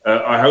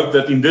I hope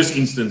that in this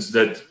instance,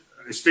 that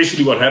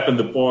especially what happened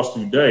the past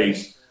 2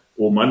 days,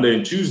 or Monday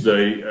and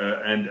Tuesday,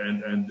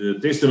 and the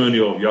testimony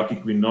of Jackie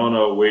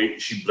Kleynhans, where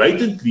she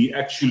blatantly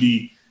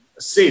actually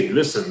said,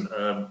 listen,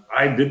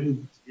 I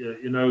didn't,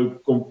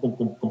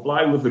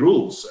 comply with the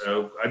rules.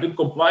 I didn't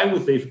comply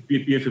with the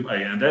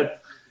PFMA, and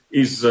that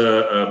is,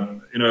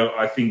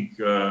 I think,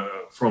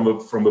 from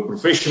a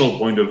professional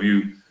point of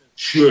view,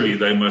 surely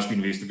they must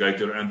investigate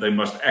her and they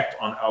must act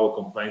on our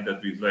complaint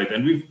that we've laid.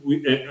 And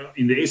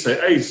in the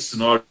SAA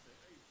scenario,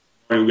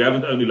 we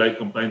haven't only laid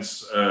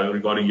complaints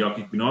regarding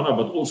Jackie Kleynhans,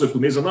 but also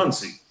Kumeza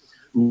Nansi,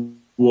 who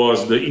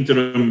was the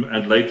interim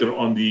and later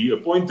on the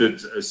appointed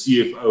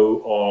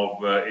CFO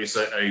of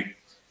SAA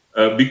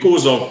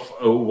because of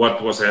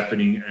what was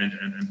happening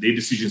and their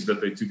decisions that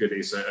they took at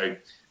SAA.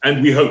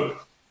 And we hope,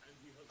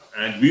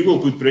 and we will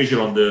put pressure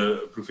on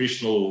the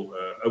professional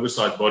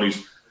oversight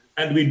bodies,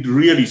 and we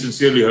really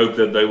sincerely hope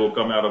that they will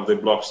come out of their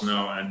blocks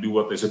now and do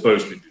what they're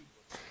supposed to do.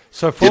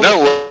 So you know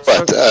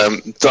what,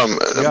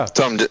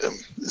 Tom,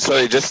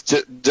 sorry, just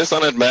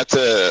on that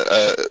matter,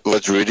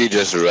 what Rudie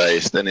just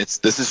raised, and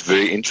this is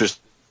very interesting.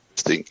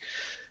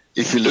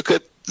 If you look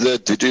at the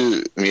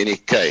Dudu Muni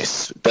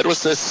case, that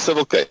was a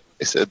civil case,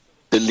 a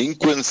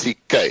delinquency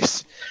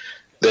case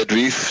that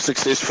we've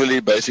successfully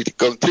basically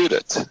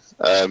concluded.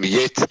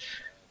 Yet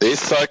there's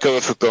SAICA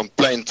of a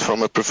complaint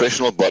from a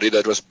professional body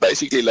that was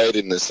basically laid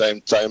in the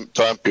same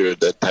time period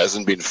that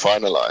hasn't been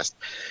finalized.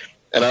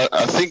 And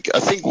I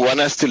think one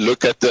has to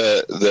look at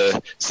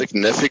the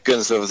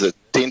significance of the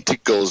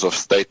tentacles of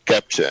state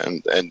capture,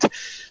 and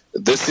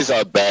this is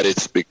how bad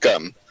it's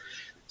become.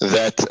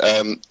 That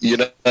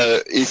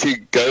if you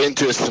go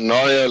into a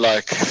scenario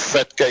like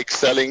fat cake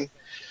selling,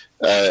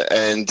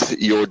 and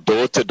your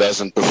daughter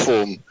doesn't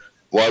perform,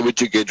 why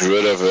would you get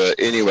rid of her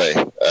anyway?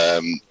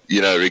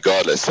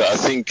 Regardless. So I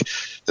think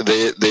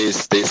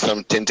there's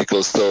some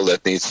tentacles still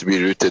that needs to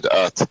be rooted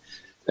out.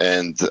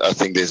 And I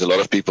think there's a lot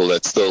of people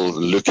that's still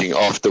looking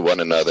after one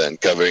another and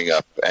covering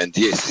up. And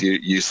yes,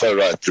 you're so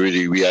right,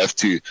 Rudie. We have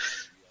to,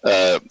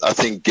 I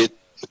think, get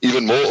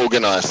even more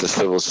organized as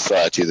civil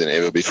society than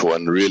ever before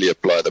and really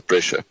apply the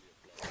pressure.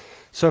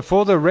 So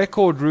for the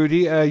record,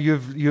 Rudie,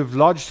 you've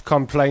lodged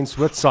complaints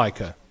with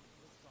SAICA.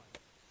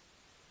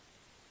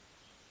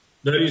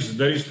 That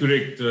is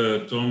correct,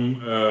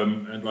 Tom.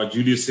 And like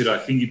Julius said, I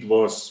think it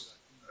was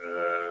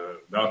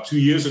about 2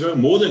 years ago,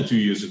 more than 2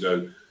 years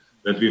ago,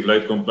 that we've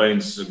laid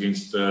complaints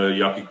against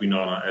Yaki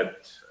Kwinana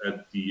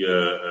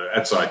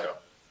at SAICA.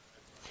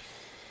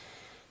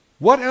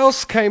 What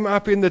else came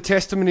up in the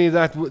testimony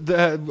that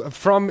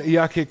from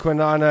Yaki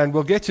Kwinana, and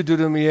we'll get to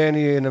Dudu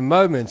Myeni in a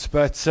moment,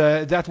 but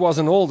that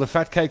wasn't all. The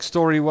fat cake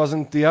story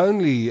wasn't the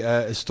only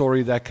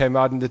story that came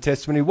out in the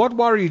testimony. What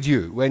worried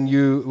you when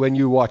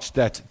you watched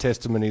that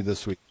testimony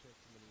this week?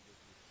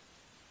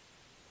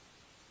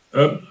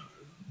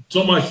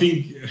 Tom, I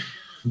think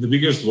the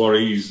biggest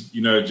worry is,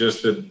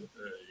 just that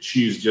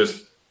she is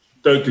just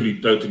totally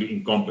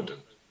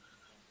incompetent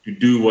to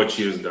do what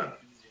she has done.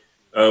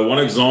 One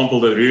example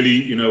that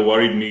really,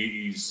 worried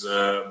me is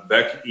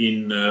back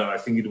in, I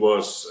think it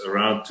was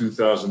around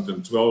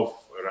 2012,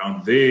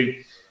 around there,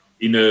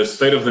 in a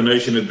State of the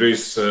Nation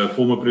address,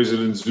 former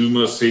President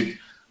Zuma said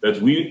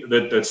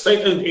that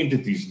state-owned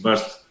entities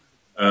must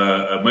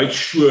make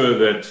sure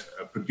that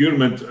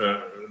procurement,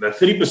 that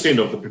 30%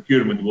 of the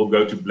procurement will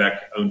go to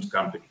black-owned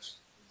companies.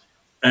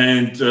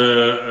 And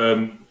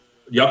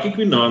Yaki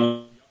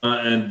Kwinana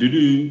and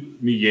Dudu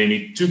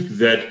Myeni took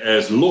that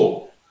as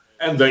law.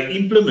 And they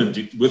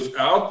implemented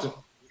without,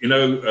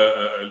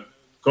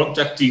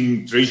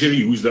 contacting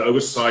Treasury, who's the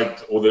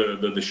oversight or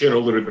the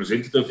shareholder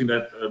representative in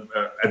that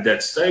at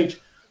that stage.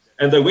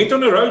 And they went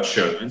on a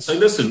roadshow and say,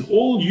 listen,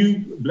 all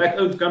you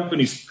black-owned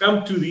companies,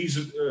 come to this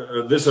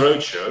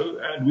roadshow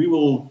and we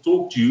will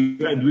talk to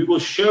you and we will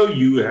show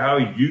you how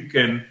you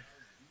can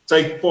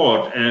take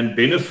part and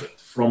benefit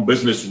from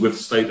business with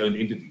state-owned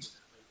entities.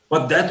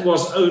 But that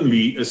was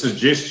only a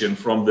suggestion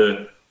from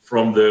the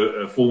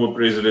former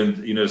president,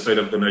 State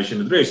of the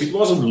Nation address. It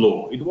wasn't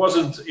law. It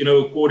wasn't,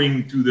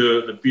 according to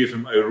the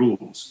PFMA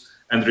rules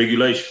and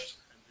regulations.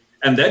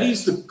 And that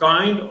is the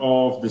kind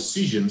of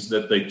decisions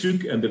that they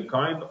took and the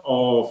kind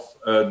of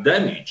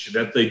damage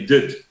that they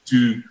did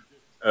to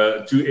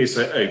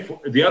SAA.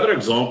 The other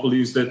example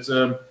is that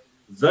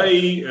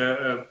they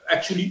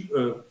actually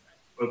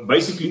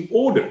basically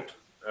ordered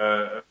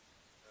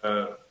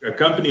a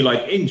company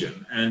like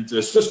Engine and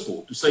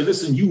Swissport to say,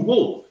 listen, you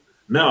will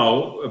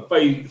now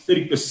pay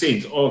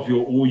 30% of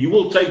or you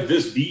will take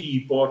this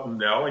DE partner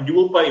now and you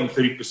will pay him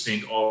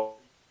 30%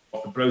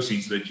 of the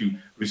proceeds that you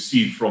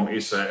receive from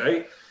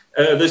SAA.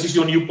 This is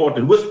your new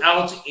partner,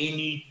 without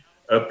any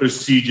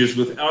procedures,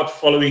 without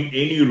following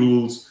any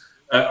rules.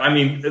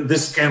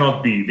 This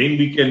cannot be. Then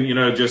we can,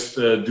 just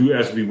do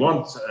as we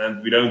want,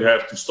 and we don't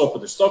have to stop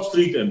at the stop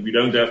street, and we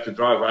don't have to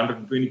drive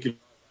 120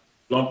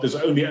 kilometers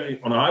only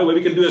on a highway.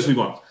 We can do as we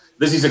want.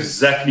 This is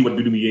exactly what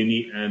Dudu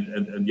Myeni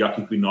and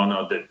Yaki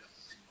Kwinana did.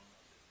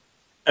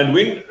 And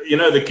when,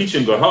 the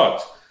kitchen got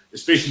hot,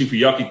 especially for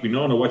Yaki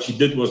Kwinana, what she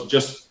did was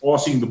just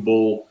passing the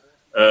ball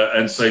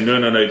and say,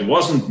 no, it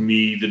wasn't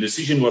me. The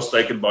decision was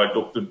taken by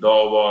Dr.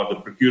 Dawa, the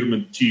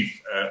procurement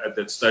chief at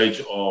that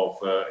stage of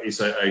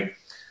SAA,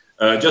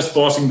 just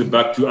passing the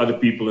buck to other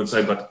people and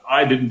say, but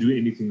I didn't do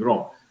anything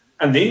wrong.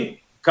 And then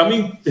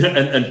coming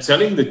and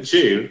telling the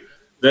chair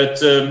that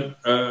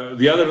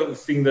the other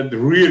thing that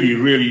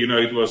really,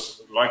 it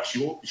was like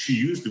she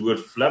used the word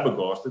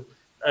flabbergasted,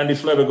 and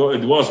it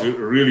was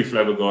really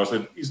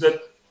flabbergasted, is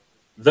that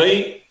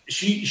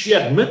she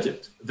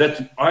admitted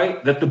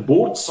that the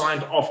board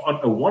signed off on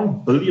a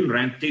 1 billion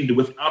rand tender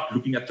without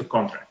looking at the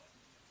contract.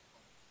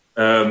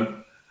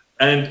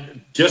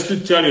 And just to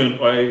tell you,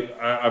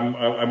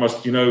 I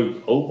must,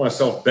 hold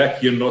myself back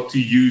here not to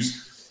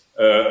use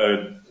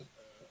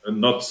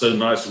not so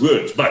nice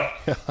words, but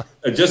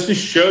just to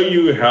show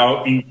you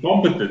how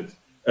incompetent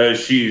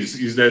she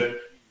is that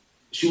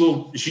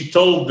she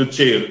told the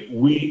chair,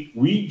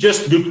 we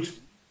just looked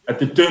at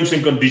the terms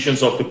and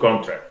conditions of the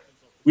contract.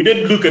 We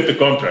didn't look at the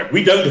contract.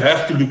 We don't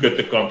have to look at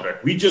the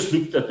contract. We just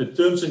looked at the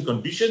terms and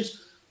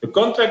conditions. The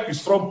contract is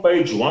from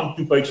page 1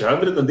 to page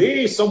 100, and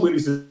there somewhere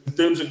is the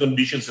terms and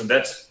conditions, and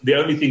that's the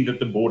only thing that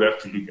the board have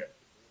to look at.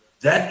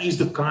 That is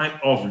the kind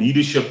of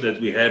leadership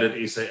that we had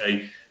at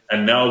SAA,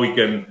 and now we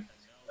can,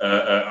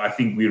 I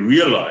think we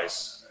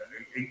realize,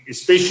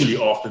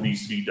 especially after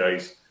these 3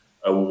 days,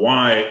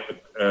 why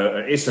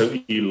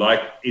SOE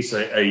like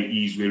SAA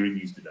is where it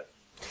is today.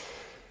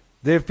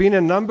 There have been a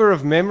number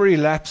of memory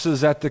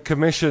lapses at the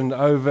Commission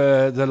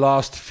over the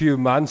last few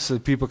months.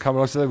 People come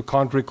along and say, we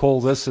can't recall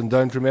this and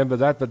don't remember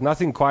that, but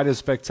nothing quite as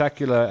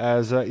spectacular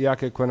as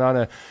Yaki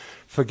Kwinana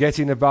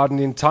forgetting about an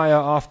entire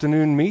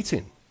afternoon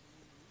meeting.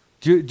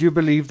 Do you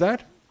believe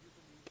that?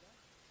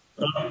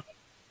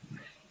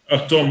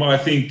 Tom, I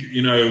think,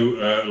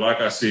 like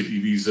I said,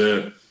 it is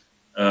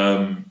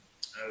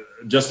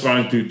just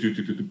trying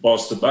to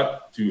pass the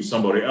buck to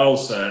somebody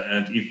else.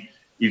 And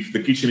if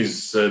the kitchen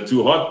is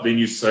too hot, then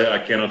you say, I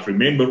cannot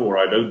remember, or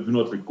I do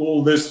not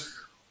recall this.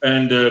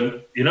 And,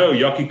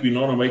 Jackie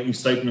Kleynhans making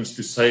statements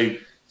to say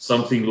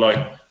something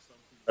like,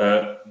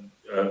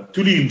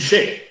 Tuli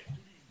Mshe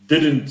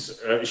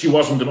she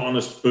wasn't an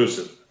honest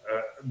person.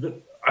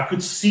 I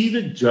could see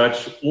the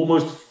judge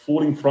almost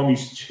falling from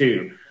his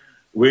chair,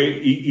 where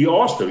he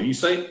asked her, you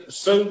say,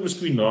 so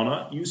Ms.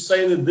 Kleynhans, you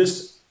say that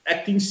this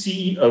acting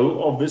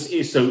CEO of this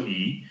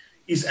SOE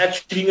is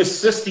actually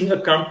assisting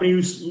a company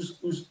who's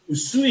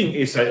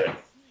suing SAA.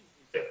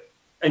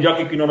 And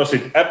Jackie Kleynhans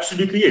said,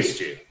 absolutely yes,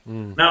 Chair.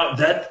 Now,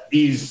 that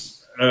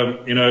is,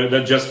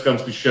 that just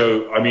comes to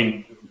show,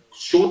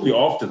 shortly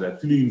after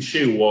that, Tuli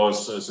Mshe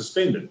was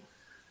suspended.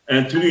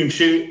 And Tuli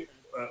Mshe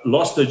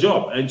lost her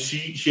job, and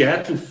she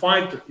had to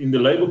fight in the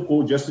labor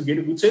court just to get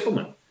a good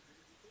settlement.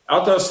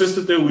 OUTA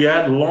assisted her. We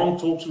had long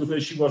talks with her.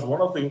 She was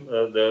one of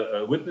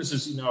the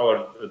witnesses in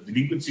our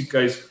delinquency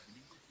case.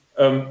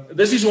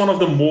 This is one of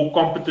the more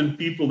competent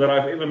people that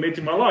I've ever met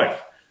in my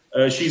life.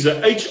 She's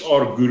an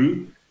HR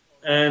guru,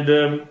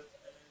 and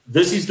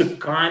this is the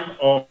kind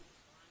of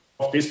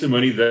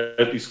testimony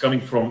that is coming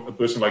from a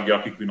person like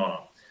Jackie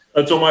Kleynhans.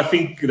 Tom, I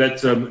think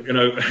that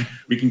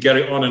we can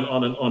carry on and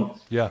on and on.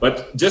 Yeah.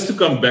 But just to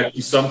come back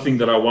to something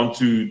that I want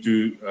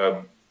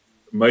to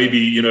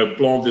maybe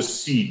plant a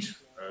seed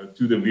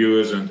to the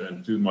viewers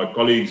and to my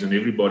colleagues and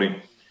everybody,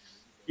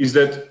 is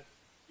that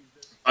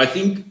I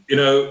think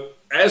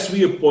as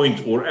we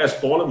appoint, or as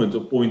Parliament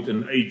appoint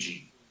an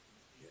AG,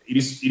 it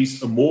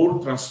is a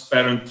more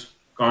transparent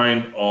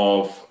kind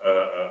of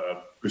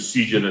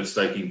procedure that's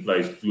taking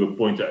place to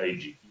appoint an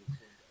AG.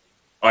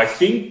 I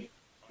think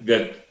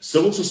that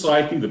civil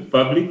society, the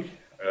public,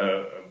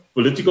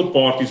 political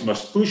parties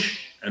must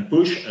push and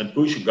push and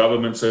push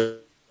government so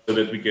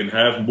that we can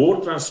have more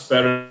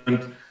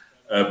transparent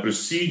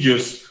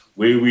procedures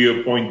where we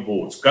appoint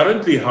boards.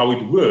 Currently, how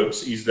it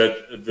works is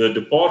that the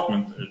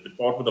Department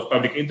of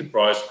Public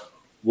Enterprise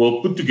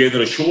will put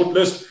together a short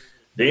list.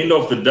 At the end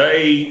of the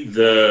day,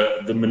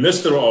 the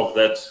minister of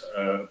that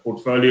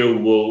portfolio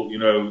will,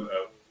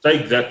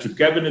 take that to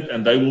cabinet,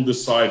 and they will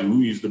decide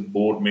who is the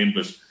board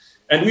members.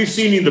 And we've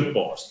seen in the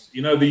past,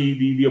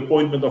 the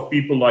appointment of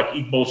people like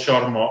Iqbal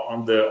Sharma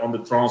on the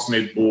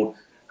Transnet board,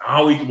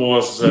 how it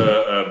was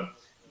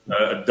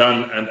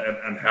done,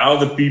 and how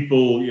the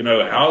people,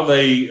 how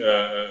they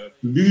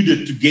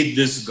colluded to get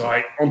this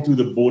guy onto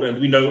the board. And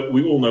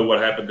we all know what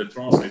happened at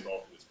Transnet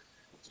afterwards.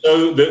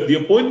 So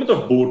the appointment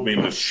of board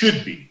members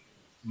should be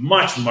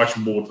much, much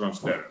more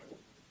transparent.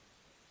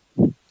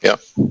 Yeah.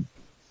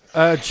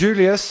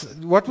 Julius,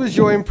 what was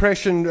your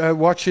impression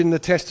watching the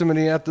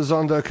testimony at the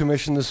Zondo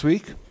Commission this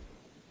week?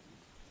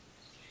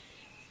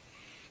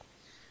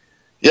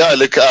 Yeah,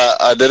 look,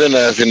 I didn't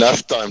have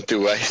enough time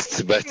to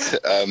waste, but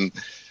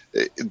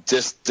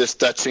just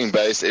touching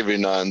base every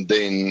now and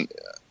then,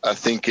 I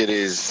think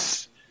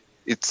it's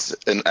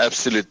an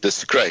absolute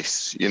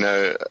disgrace.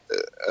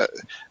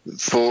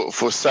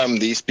 For some,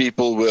 these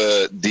people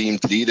were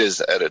deemed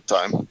leaders at a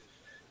time.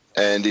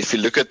 And if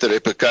you look at the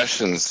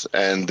repercussions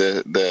and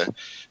the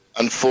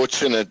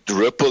unfortunate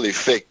ripple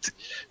effect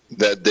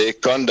that their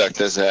conduct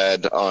has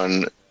had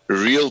on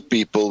real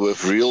people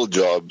with real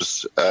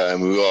jobs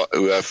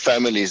who have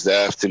families they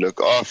have to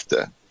look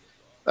after,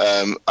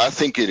 I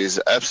think it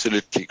is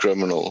absolutely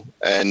criminal.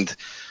 And,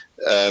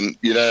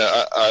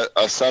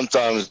 I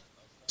sometimes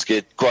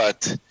get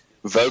quite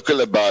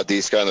vocal about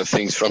these kind of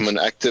things from an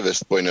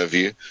activist point of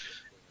view,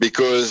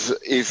 because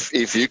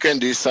if you can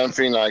do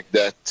something like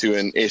that to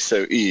an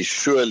SOE,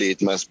 surely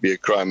it must be a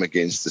crime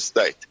against the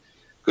state.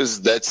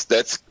 Because that's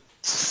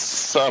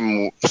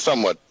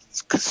somewhat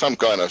some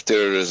kind of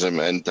terrorism,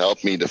 and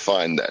help me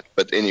define that.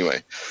 But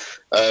anyway,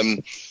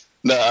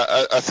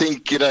 I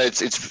think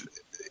it's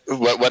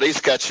what is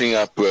catching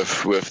up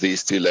with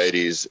these two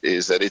ladies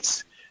is that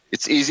it's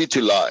easy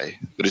to lie,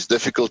 but it's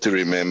difficult to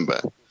remember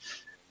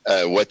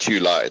what you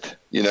lied.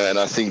 And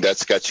I think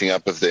that's catching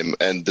up with them,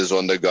 and the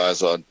Zondo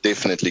guys are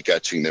definitely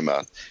catching them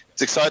out.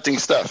 It's exciting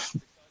stuff.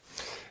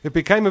 It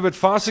became a bit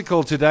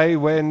farcical today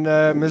when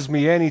Ms.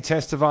 Mieni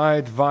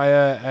testified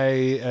via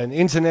an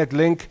internet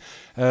link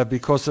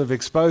because of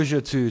exposure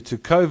to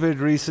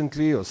COVID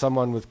recently, or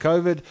someone with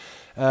COVID,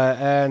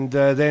 and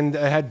then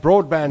had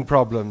broadband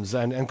problems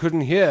and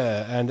couldn't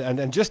hear.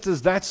 And just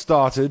as that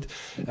started,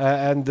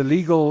 and the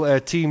legal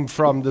team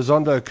from the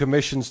Zondo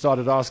Commission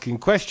started asking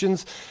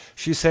questions,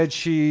 she said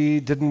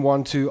she didn't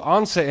want to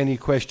answer any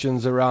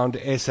questions around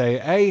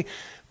SAA,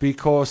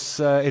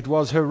 because it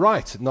was her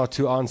right not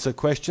to answer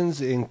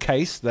questions in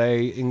case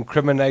they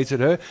incriminated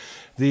her.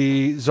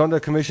 The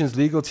Zondo Commission's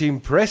legal team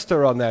pressed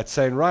her on that,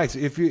 saying, right,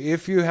 if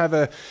you have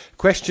a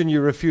question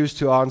you refuse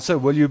to answer,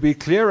 will you be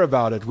clear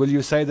about it? Will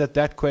you say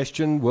that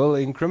question will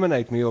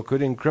incriminate me or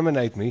could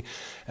incriminate me?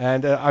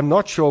 And I'm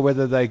not sure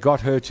whether they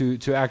got her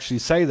to actually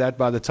say that.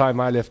 By the time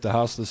I left the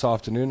house this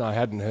afternoon, I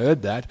hadn't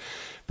heard that.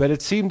 But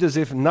it seemed as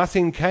if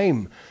nothing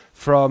came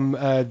from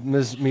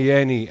Ms.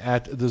 Mieni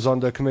at the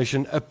Zondo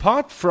Commission,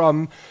 apart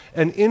from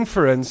an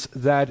inference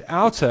that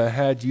OUTA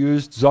had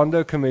used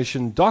Zondo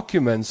Commission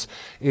documents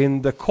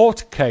in the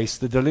court case,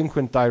 the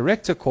delinquent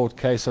director court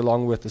case,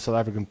 along with the South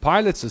African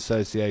Pilots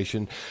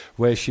Association,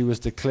 where she was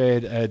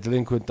declared a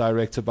delinquent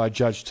director by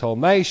Judge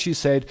Tolmay. She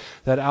said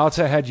that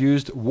OUTA had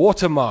used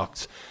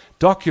watermarked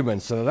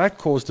documents. So that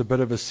caused a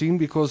bit of a scene,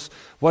 because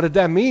what did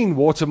that mean,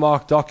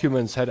 watermarked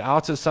documents? Had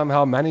OUTA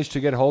somehow managed to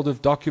get hold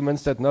of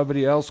documents that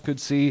nobody else could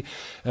see?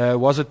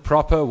 Was it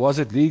proper? Was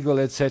it legal,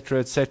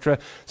 etc., etc.?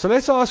 So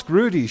let's ask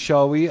Rudie,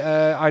 shall we?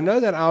 I know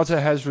that OUTA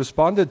has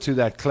responded to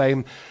that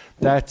claim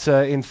that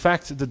in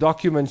fact the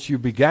documents you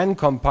began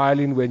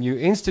compiling when you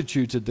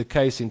instituted the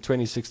case in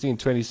 2016,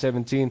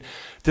 2017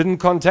 didn't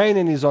contain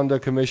any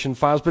Zondo Commission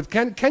files. But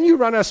can you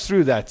run us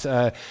through that?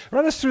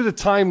 Run us through the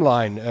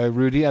timeline,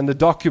 Rudie, and the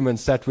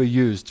documents that were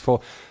used for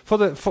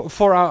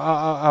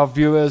our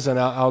viewers and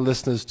our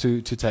listeners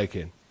to take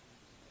in.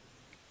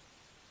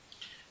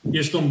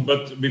 Yes, Tom,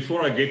 but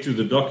before I get to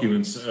the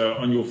documents,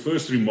 on your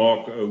first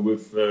remark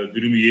with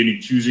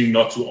Durimieni choosing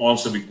not to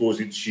answer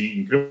because she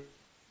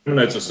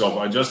incriminates herself,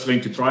 I just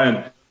want to try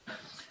and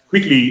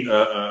quickly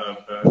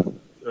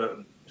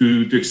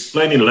to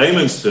explain in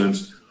layman's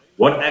terms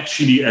what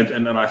actually,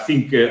 and I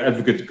think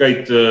Advocate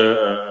Kate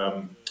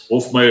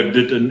Hofmeyer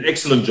did an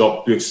excellent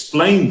job to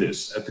explain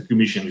this at the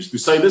Commission, is to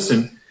say,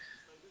 listen,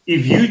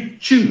 if you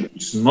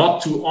choose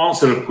not to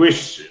answer a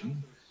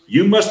question,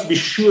 you must be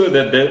sure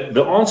that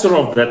the answer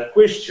of that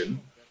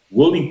question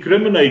will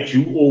incriminate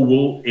you or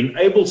will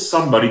enable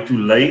somebody to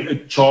lay a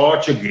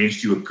charge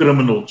against you, a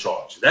criminal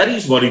charge. That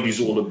is what it is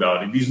all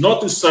about. It is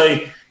not to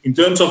say, in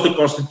terms of the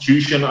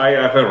Constitution, I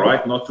have a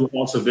right not to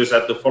answer this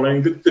at the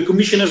following. The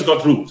Commission has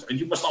got rules, and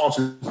you must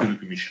answer to the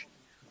Commission.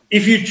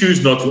 If you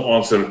choose not to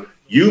answer,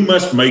 you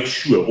must make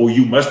sure, or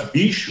you must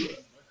be sure,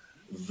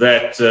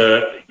 that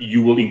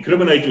you will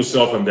incriminate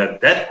yourself, and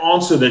that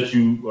answer that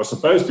you are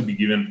supposed to be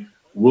given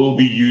will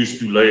be used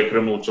to lay a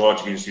criminal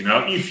charge against you.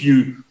 Now, if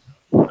you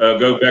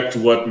go back to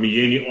what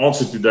Mieni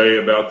answered today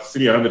about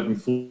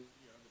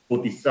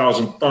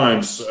 340,000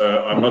 times,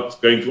 I'm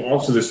not going to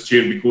answer this,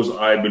 Chair, because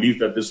I believe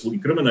that this will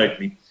incriminate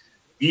me.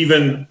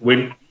 Even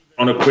when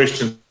on a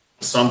question,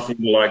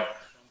 something like,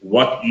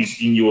 what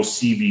is in your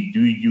CV?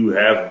 Do you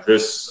have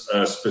this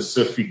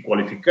specific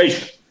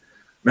qualification?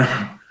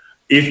 Now,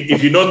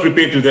 if you're not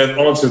prepared to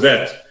answer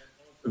that,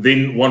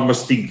 then one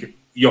must think,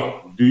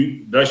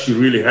 does she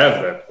really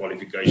have that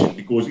qualification?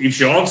 Because if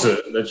she answers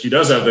that she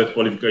does have that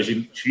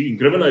qualification, she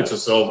incriminates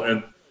herself,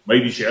 and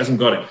maybe she hasn't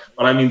got it.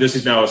 But I mean, this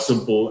is now a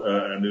simple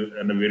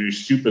and a very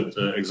stupid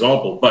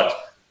example. But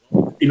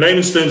in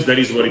layman's terms, that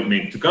is what it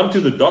meant. To come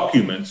to the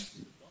document,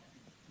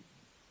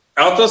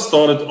 OUTA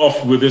started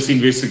off with this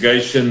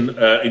investigation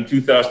in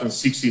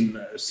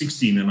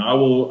 2016, and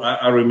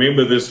I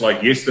remember this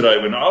like yesterday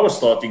when I was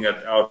starting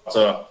at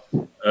OUTA.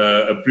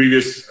 A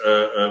previous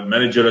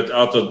manager at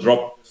OUTA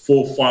dropped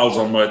 4 files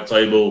on my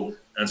table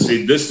and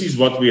said, this is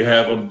what we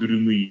have on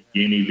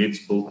Durimieni, let's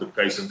build the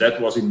case. And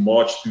that was in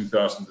March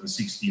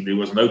 2016. There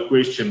was no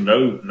question,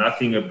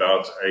 nothing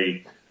about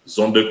a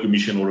Zondo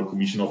Commission or a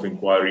Commission of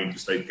Inquiry into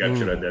state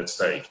capture at that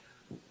stage.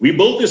 We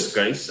built this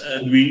case,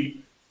 and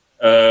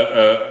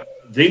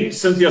then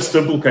Cynthia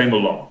Stimple came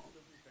along,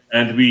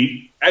 and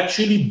we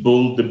actually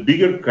built the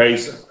bigger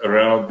case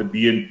around the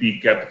BNP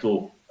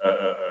capital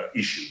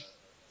issue.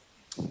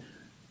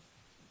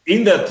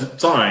 In that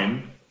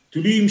time,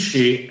 Tulim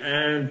Shea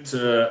and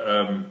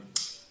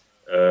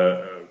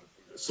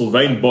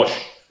Sylvain Bosch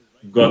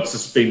got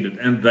suspended,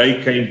 and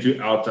they came to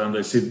OUTA and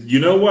they said, you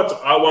know what,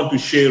 I want to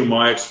share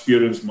my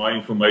experience, my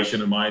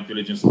information, and my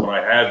intelligence that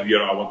I have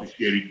here. I want to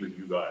share it with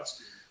you guys.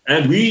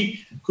 And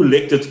we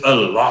collected a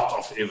lot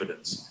of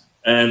evidence.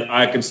 And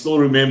I can still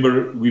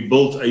remember we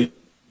built a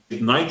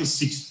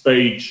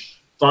 96-page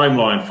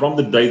timeline from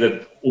the day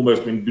that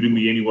almost when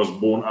Durimieni was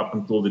born up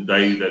until the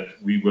day that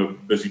we were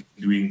busy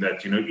doing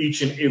that,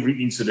 each and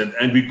every incident.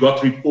 And we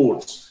got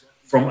reports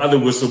from other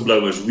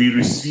whistleblowers. We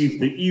received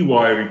the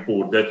EY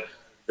report that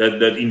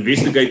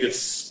investigated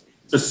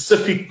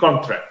specific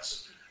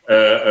contracts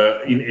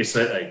in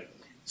SAA.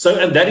 So,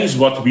 and that is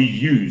what we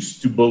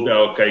used to build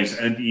our case.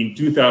 And in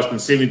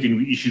 2017,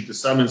 we issued the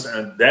summons,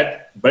 and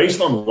that,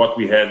 based on what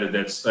we had at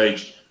that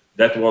stage,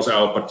 that was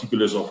our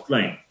particulars of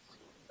claim.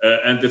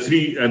 And the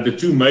three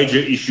major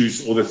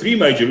issues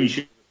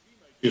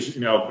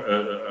in our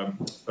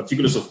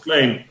particulars of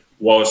claim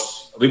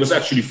there was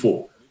actually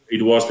 4.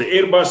 It was the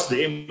Airbus,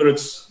 the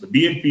Emirates, the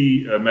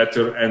BNP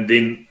matter, and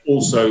then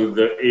also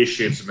the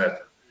Airchefs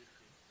matter.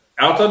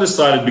 OUTA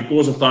decided,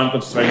 because of time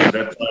constraints at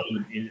that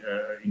time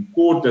in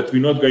court, that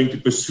we're not going to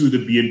pursue the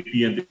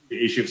BNP and the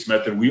Airchefs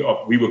matter.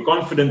 We were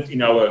confident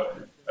in our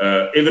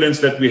evidence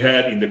that we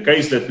had, in the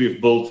case that we've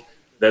built,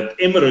 that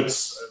the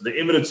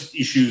Emirates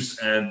issues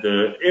and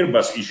the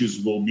Airbus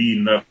issues will be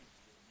enough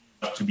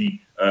to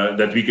be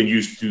that we can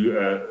use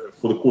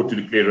for the court to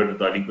declare her a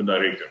delinquent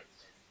director.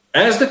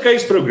 As the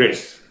case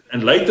progressed,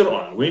 and later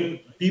on, when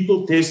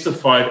people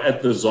testified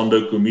at the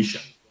Zondo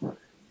Commission,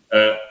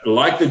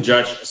 like the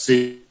judge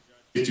said,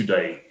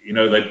 today.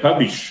 They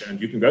publish,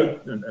 and you can go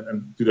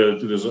and to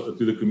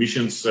the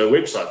Commission's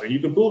website, and you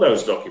can pull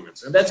those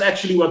documents. And that's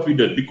actually what we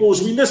did,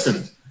 because we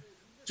listened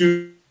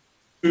to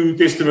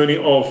testimony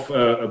of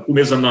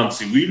Pumeza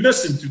Nansi. We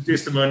listened to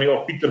testimony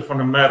of Pieter van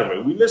der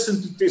Merwe. We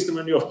listened to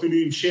testimony of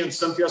Tuli Mshe and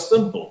Cynthia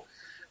Stimple.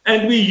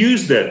 And we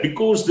used that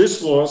because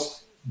this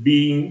was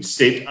being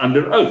said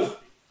under oath.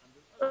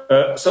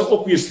 So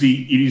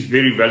obviously it is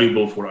very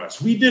valuable for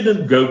us. We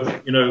didn't go,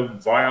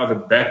 via the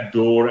back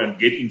door and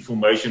get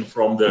information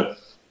from the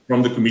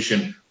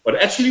Commission. But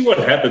actually what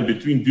happened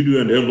between Dudu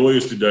and her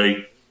lawyers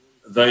today,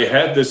 they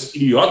had this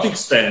idiotic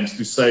stance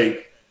to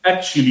say,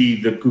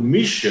 actually the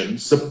Commission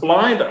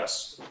supplied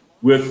us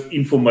with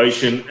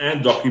information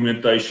and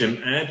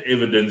documentation and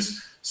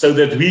evidence so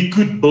that we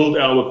could build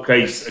our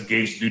case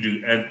against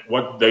Dudu. And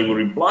what they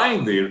were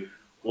implying there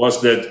was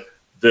that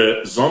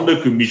the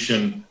Zondo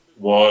Commission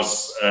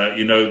was,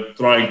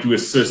 trying to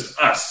assist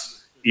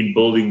us in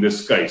building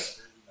this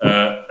case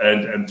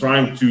and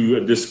trying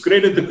to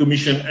discredit the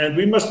Commission. And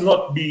we must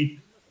not be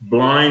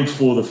blind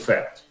for the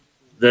fact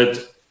that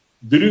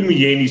Dudu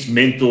Myeni's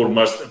mentor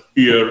must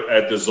appear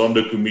at the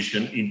Zondo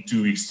Commission in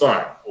 2 weeks'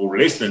 time, or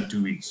less than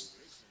 2 weeks.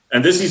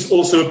 And this is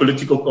also a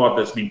political card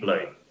that's been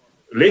played.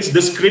 Let's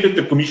discredit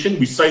the Commission.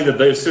 We say that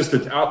they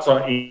assisted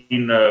OUTA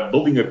in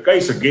building a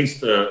case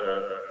against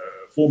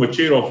former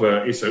chair of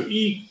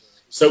SOE,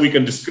 so we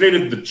can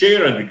discredit the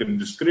chair and we can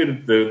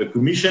discredit the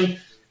Commission,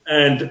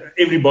 and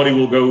everybody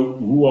will go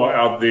who are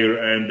out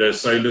there and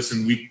say,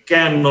 listen, we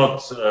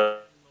cannot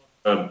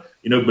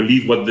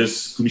believe what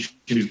this Commission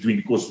is doing,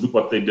 because look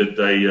what they did.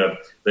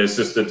 They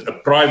assisted a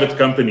private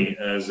company,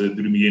 as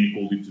Dudu Myeni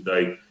called it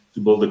today, to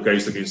build a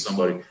case against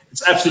somebody.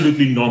 It's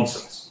absolutely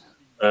nonsense.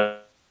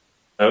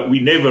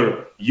 We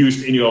never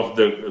used any of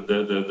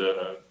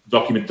the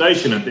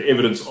documentation and the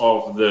evidence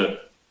of the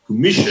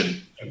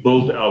Commission to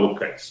build our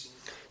case.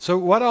 So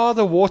what are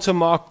the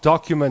watermark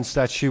documents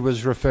that she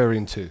was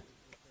referring to?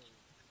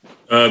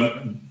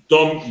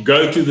 Tom,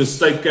 go to the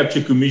State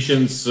Capture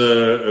Commission's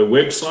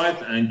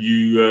website, and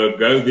you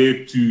go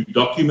there to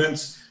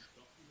documents,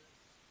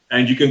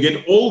 and you can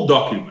get all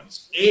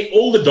documents,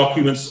 all the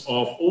documents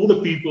of all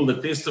the people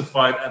that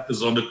testified at the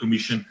Zondo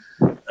Commission,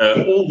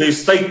 all their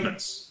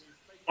statements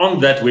on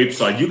that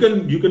website. You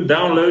can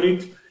download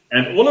it,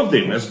 and all of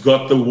them has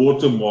got the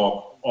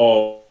watermark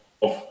of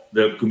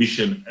the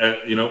Commission,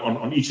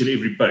 on each and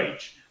every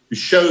page, to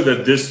show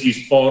that this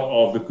is part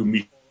of the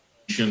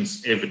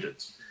Commission's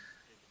evidence.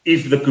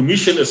 If the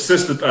Commission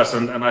assisted us,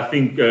 and I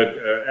think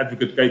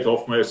Advocate Kate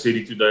Hofmeyer said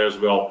it today as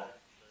well,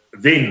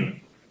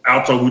 then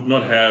OUTA would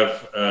not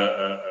have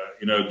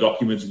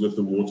documents with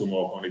the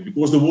watermark on it,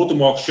 because the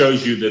watermark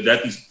shows you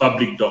that is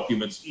public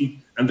documents,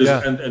 and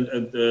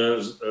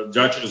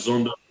Judge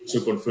Zondo also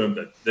confirmed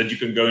that you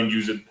can go and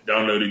use it,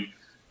 download it,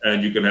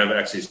 and you can have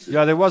access to it.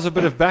 Yeah, there was a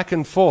bit of back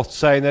and forth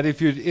saying that if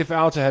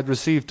OUTA had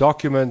received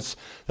documents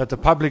that the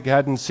public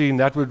hadn't seen,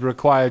 that would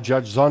require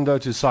Judge Zondo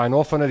to sign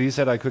off on it. He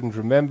said, I couldn't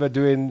remember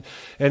doing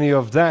any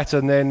of that.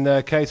 And then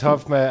Kate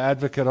Hofmeyer,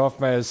 Advocate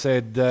Hofmeyer,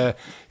 said, the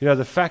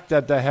fact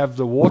that they have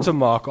the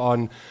watermark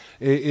on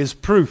is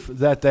proof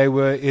that they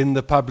were in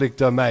the public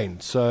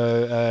domain.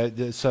 So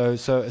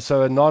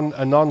a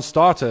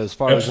non-starter as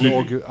far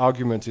Absolutely. as an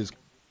argument is.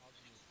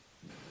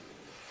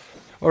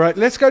 All right,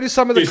 let's go to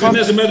some of the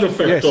comments. As a matter of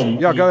fact, yes. Tom.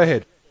 Yeah, go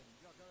ahead.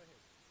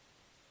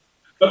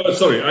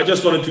 Sorry, I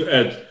just wanted to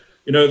add,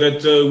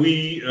 that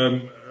we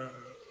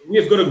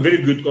have got a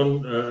very good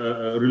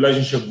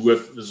relationship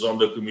with the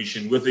Zondo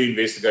Commission, with the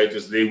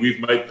investigators there.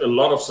 We've made a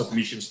lot of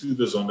submissions to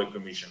the Zondo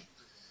Commission.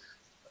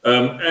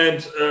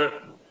 And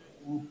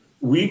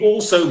we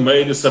also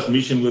made a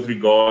submission with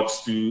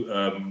regards to,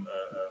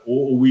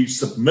 or we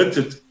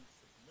submitted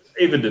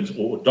evidence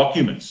or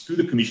documents to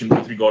the Commission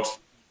with regards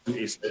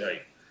to SAA.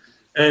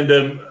 And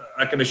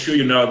I can assure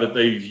you now that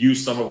they've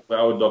used some of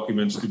our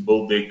documents to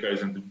build their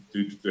case and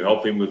to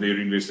help them with their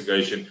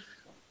investigation.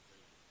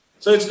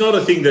 So it's not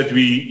a thing that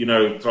we,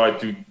 try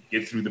to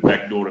get through the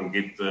back door and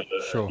get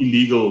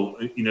illegal,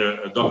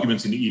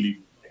 documents in the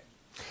illegal.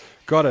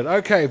 Got it.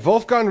 Okay.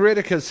 Wolfgang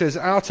Redeker says,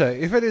 OUTA,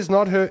 if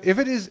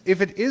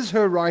it is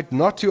her right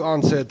not to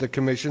answer at the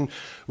Commission,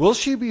 will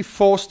she be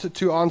forced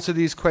to answer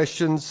these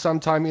questions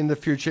sometime in the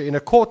future in a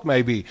court,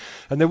 maybe?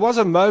 And there was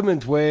a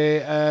moment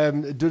where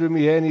Dudu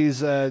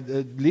Myeni's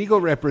legal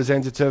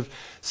representative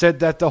said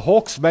that the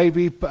Hawks may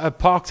be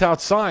parked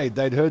outside.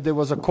 They'd heard there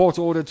was a court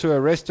order to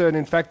arrest her, and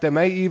in fact, they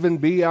may even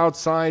be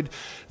outside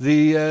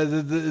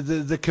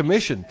the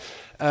Commission.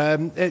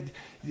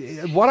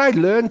 What I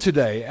learned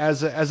today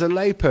as a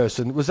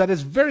layperson was that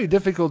it's very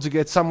difficult to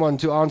get someone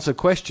to answer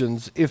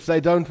questions if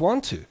they don't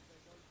want to.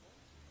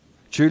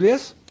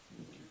 Julius?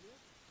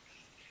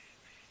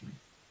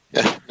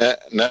 Yeah,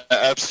 no,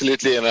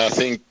 absolutely. And I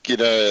think,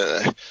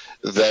 like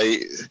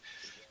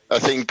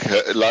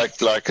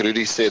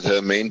Rudie said,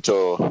 her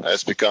mentor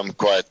has become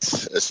quite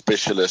a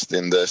specialist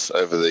in this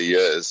over the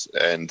years.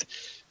 And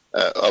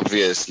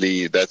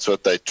obviously, that's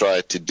what they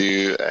try to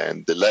do,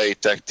 and delay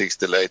tactics.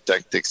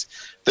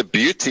 The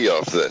beauty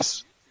of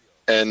this,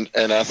 and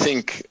I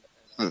think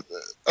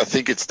I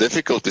think it's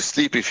difficult to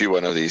sleep if you're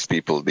one of these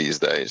people these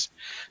days,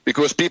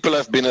 because people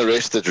have been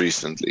arrested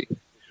recently.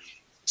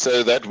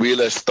 So that wheel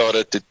has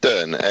started to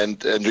turn,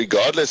 and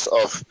regardless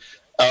of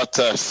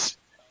OUTA's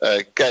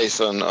case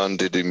on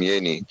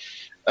Dudumeni,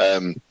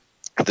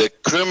 the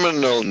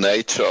criminal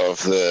nature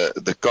of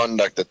the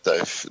conduct that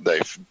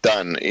they've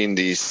done in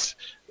these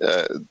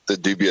the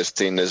dubious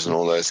tenders and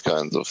all those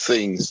kinds of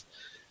things,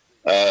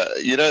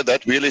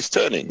 that wheel is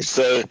turning.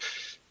 So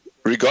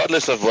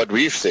regardless of what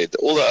we've said,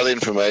 all the other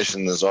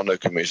information the Zondo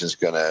Commission is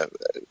going to,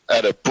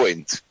 at a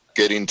point,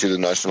 get into the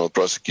National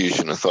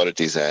Prosecution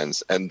Authority's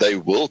hands, and they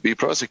will be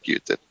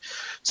prosecuted.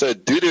 So,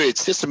 Dudu,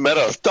 it's just a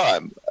matter of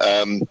time.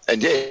 And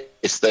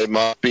yes, they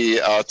might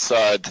be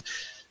outside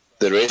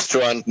the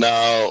restaurant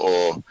now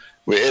or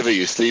wherever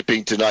you're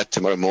sleeping tonight.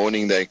 Tomorrow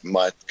morning, they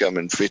might come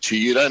and fetch you.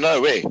 You don't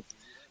know where.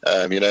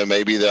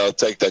 Maybe they'll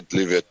take that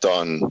Louis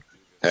Vuitton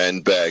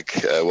handbag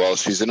while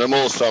she's in a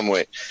mall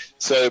somewhere.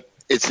 So,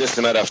 it's just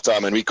a matter of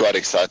time, and we're quite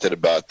excited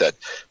about that.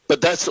 But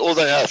that's all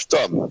they have,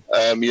 Tom.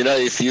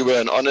 If you were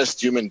an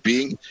honest human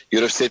being,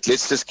 you'd have said,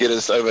 let's just get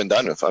this over and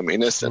done with. I'm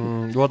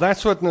innocent. Well,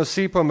 that's what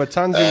Nosipho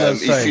Matanzima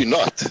is saying. If you're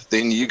not,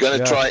 then you're going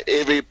to try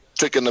every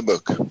trick in the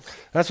book.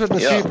 That's what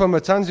Nosipho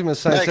Matanzima is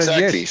saying.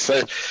 Exactly.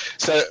 Yes.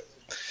 So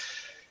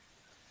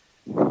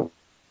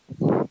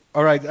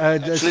all right.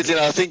 Absolutely.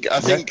 I think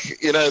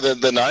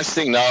the nice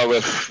thing now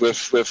with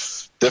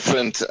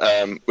different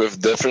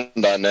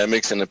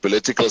dynamics in the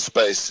political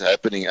space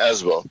happening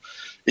as well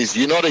is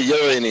you're not a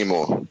hero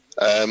anymore.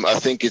 I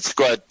think it's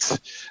quite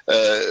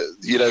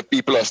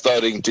people are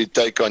starting to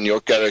take on your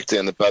character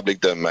in the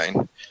public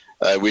domain,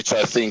 which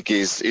I think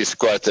is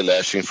quite a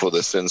lashing for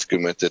the sins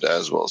committed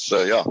as well.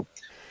 So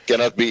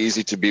cannot be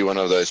easy to be one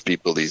of those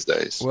people these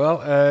days.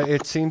 Well,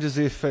 it seemed as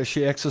if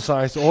she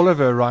exercised all of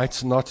her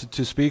rights not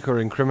to speak or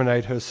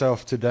incriminate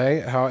herself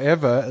today.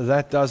 However,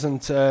 that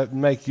doesn't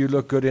make you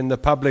look good in the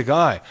public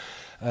eye.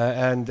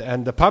 And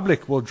the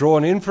public will draw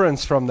an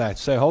inference from that.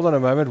 Say, hold on a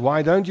moment,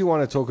 why don't you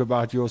want to talk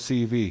about your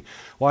CV?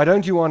 Why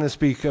don't you want to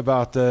speak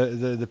about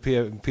the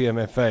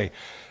PMFA?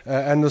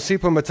 And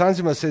Nosipho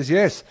Matanzima says,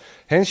 yes,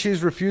 hence she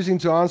is refusing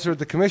to answer at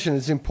the Commission.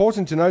 It's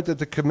important to note that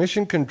the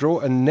Commission can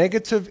draw a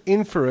negative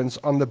inference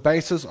on the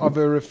basis of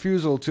her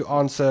refusal to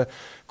answer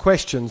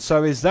questions.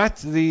 So is that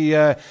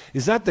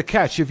the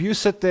catch? If you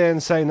sit there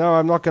and say, no,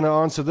 I'm not going to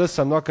answer this,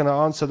 I'm not going to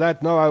answer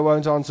that, no, I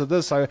won't answer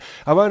this, I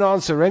won't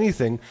answer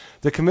anything,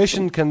 the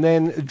Commission can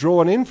then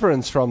draw an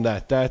inference from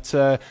that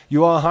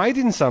you are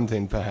hiding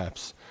something,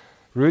 perhaps.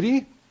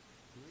 Rudie?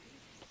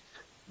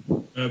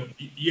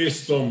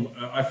 Yes, Tom.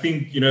 I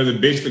think the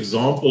best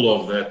example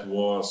of that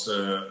was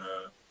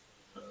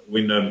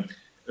when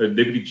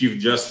Deputy Chief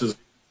Justice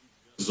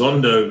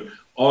Zondo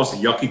asked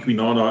Yaki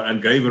Quinana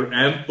and gave her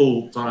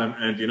ample time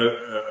and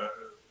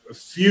a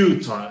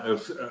few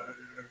times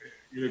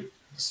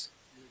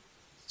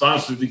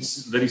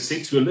that he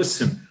said to her,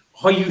 "Listen,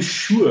 are you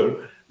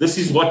sure this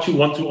is what you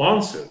want to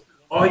answer?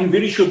 Are you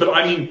very sure?" But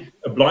I mean,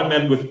 a blind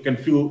man can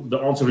feel the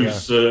answer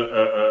is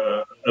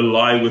a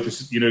lie with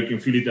his, can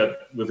feel it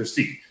with his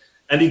teeth.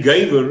 And he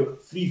gave her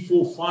 3,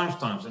 4, 5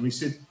 times. And he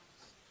said,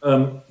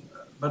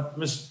 but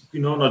Ms.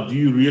 Quinana,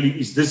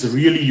 is this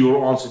really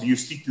your answer? Do you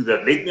stick to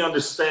that? Let me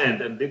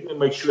understand and let me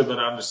make sure that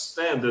I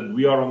understand that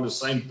we are on the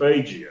same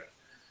page here.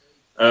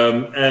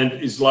 And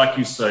it's like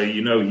you say,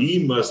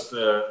 he must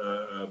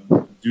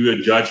do a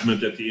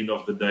judgment at the end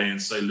of the day and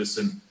say,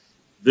 listen,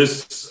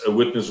 this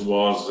witness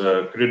was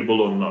credible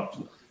or not.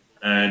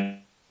 And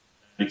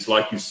it's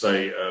like you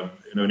say,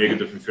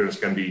 negative inference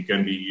can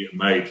be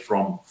made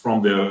from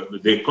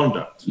their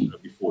conduct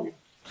before him.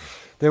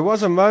 There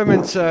was a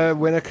moment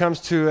when it comes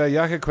to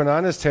Yaki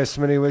Quinana's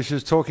testimony where she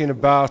was talking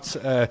about,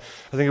 I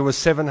think it was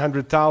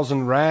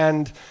 700,000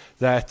 rand,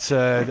 that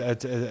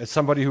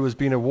somebody who was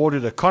being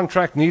awarded a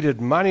contract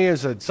needed money.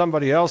 As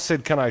somebody else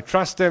said, can I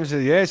trust them? She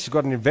said, yes, you've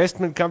got an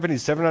investment company,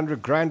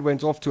 700 grand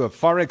went off to a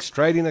Forex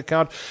trading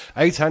account,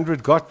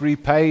 800 got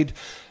repaid.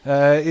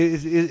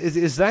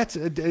 Is that,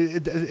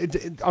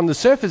 on the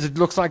surface, it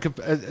looks like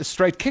a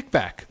straight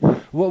kickback.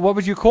 What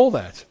would you call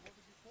that?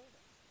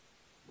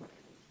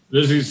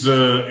 This is,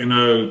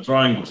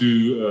 trying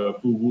to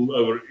pull wool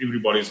over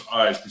everybody's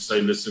eyes to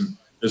say, listen,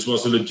 this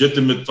was a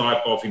legitimate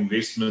type of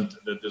investment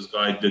that this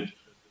guy did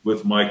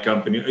with my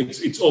company.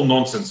 It's all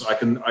nonsense. I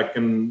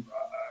can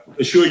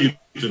assure you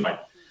tonight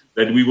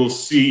that we will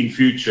see in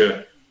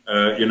future,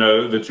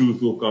 the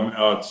truth will come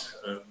out.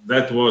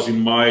 That was, in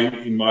my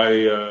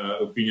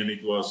opinion,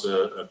 it was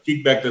a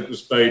kickback that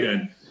was paid,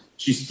 and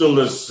she still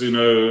has,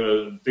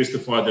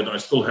 testified that I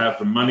still have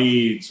the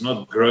money. It's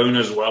not grown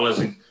as well as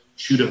it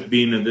should have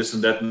been, and this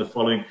and that and the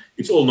following.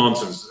 It's all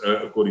nonsense,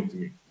 according to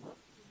me.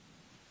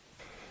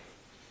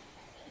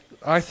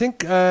 I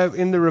think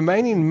in the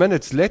remaining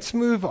minutes, let's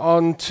move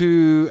on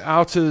to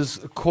OUTA's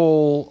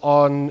call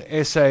on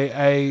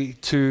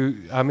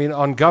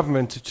on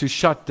government to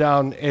shut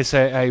down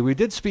SAA. We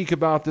did speak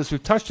about this.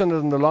 We've touched on it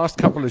in the last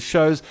couple of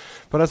shows,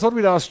 but I thought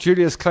we'd ask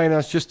Julius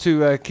Kleynhans just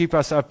to keep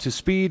us up to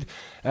speed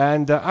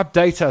and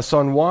update us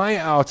on why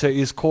OUTA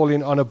is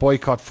calling on a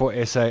boycott for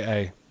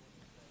SAA.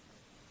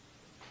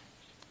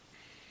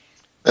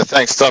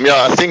 Thanks, Tom.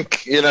 Yeah, I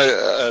think,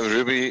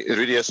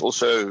 Rudie has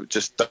also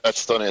just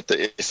touched on it,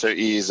 the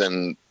SOEs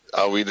and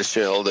are we the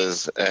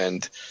shareholders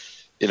and,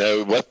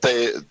 what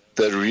the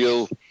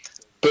real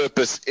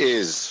purpose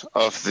is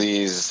of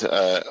these,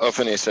 of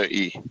an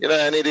SOE.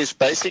 And it is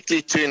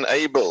basically to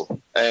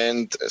enable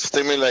and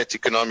stimulate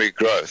economic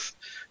growth.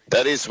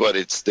 That is what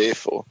it's there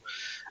for.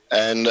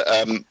 And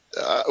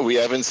we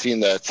haven't seen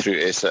that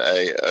through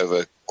SAA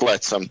over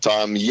quite some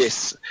time.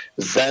 Yes,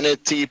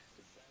 vanity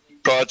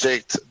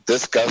project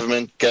this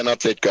government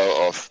cannot let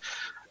go of.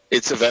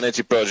 It's a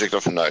vanity project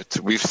of note.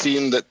 We've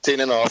seen the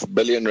 10.5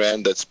 billion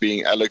rand that's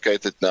being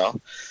allocated now.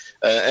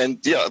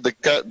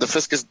 The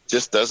fiscus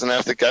just doesn't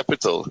have the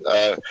capital.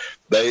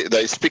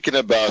 They're speaking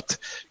about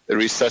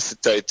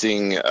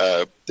resuscitating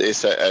the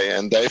SAA,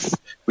 and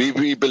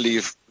we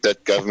believe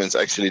that government's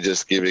actually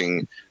just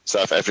giving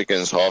South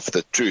Africans half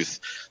the truth.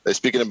 They're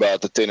speaking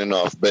about the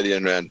 10.5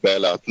 billion rand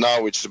bailout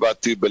now, which is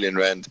about 2 billion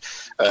rand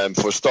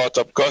for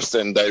startup costs,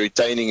 and they're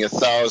retaining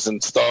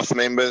 1,000 staff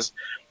members.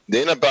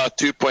 Then about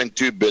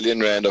 2.2 billion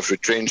rand of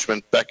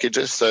retrenchment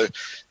packages. So,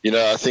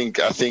 I think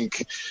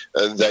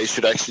they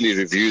should actually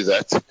review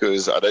that,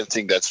 because I don't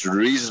think that's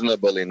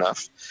reasonable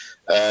enough.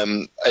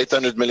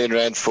 800 million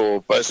rand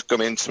for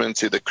post-commencement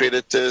to the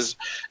creditors,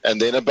 and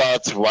then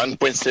about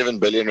 1.7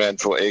 billion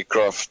rand for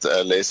aircraft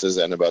leases,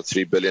 and about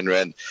 3 billion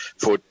rand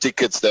for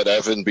tickets that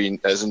hasn't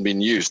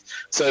been used.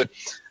 So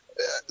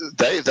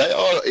they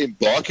are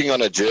embarking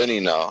on a journey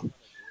now,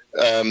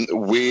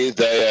 where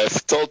they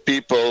have told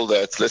people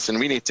that, listen,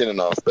 we need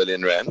 10.5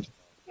 billion rand,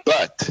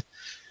 but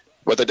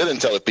what they didn't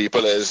tell the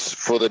people is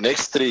for the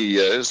next 3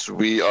 years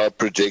we are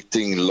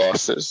projecting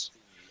losses.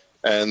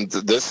 And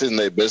this in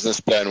their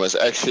business plan was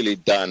actually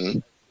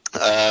done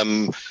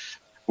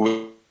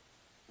when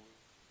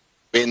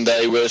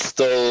they were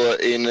still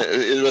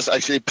it was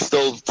actually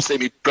still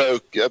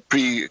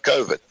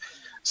pre-COVID.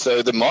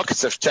 So the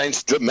markets have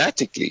changed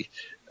dramatically.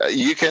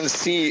 You can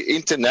see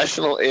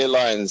international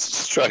airlines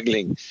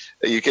struggling.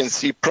 You can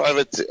see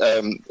private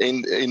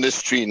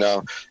industry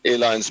now,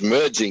 airlines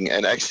merging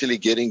and actually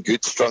getting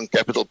good, strong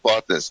capital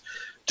partners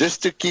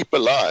just to keep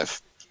alive.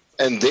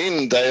 And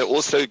then they are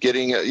also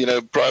getting,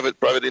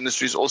 private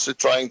industries also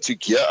trying to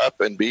gear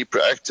up and be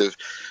proactive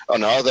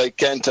on how they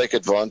can take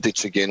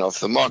advantage again of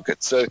the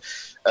market. So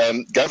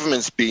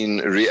government's been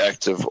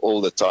reactive all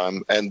the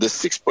time. And the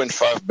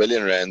 6.5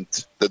 billion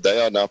rand that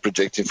they are now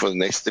projecting for the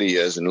next 3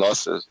 years in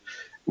losses,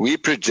 we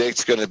project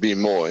it's going to be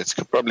more. It's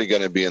probably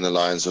going to be in the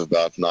lines of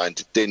about 9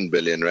 to 10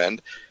 billion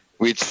rand,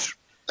 which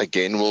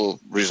again will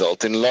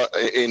result in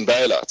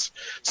bailouts.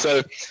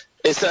 So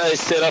SA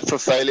is set up for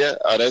failure.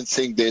 I don't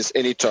think there's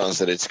any chance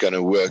that it's going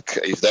to work.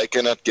 If they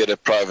cannot get a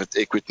private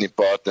equity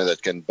partner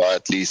that can buy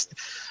at least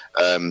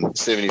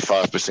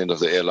 75% of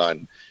the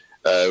airline,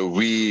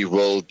 we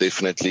will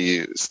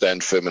definitely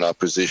stand firm in our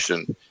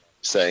position,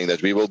 saying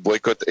that we will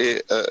boycott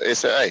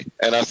SAA.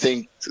 And I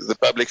think the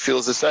public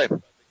feels the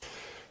same.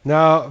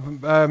 Now,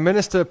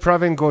 Minister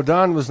Pravin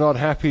Gordhan was not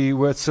happy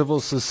with civil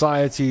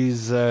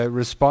society's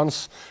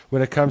response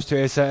when it comes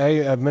to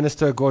SAA.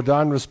 Minister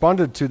Gordhan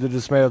responded to the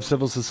dismay of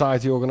civil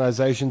society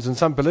organizations and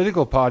some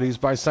political parties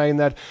by saying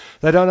that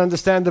they don't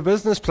understand the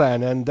business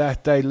plan and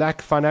that they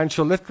lack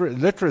financial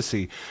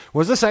literacy.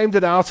 Was this aimed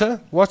at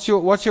OUTA? What's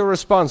your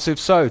response, if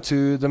so,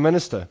 to the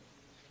minister?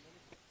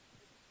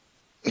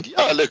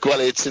 Yeah, look, well,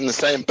 it's in the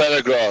same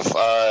paragraph.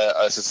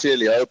 I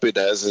sincerely hope it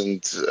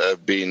hasn't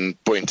been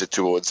pointed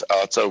towards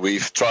OUTA.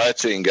 We've tried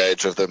to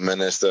engage with the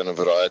minister on a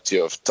variety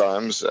of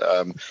times.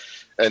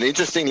 And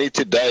interestingly,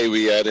 today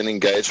we had an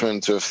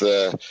engagement with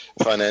the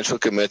Financial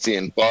Committee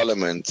in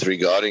Parliament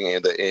regarding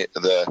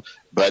the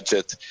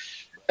budget.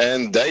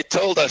 And they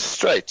told us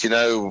straight,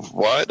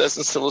 why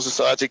doesn't civil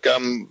society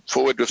come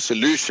forward with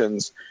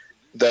solutions?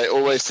 They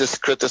always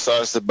just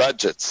criticize the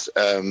budgets.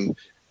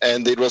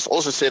 And it was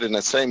also said in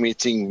that same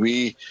meeting,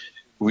 we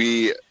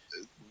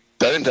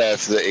don't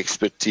have the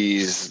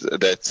expertise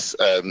that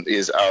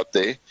is out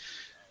there.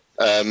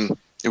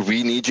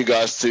 We need you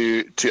guys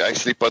to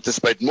actually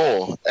participate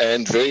more.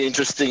 And very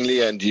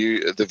interestingly, and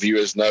you, the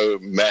viewers know,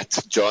 Matt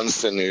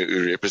Johnson,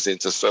 who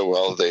represents us so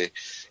well there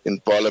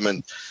in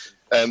Parliament,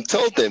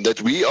 told them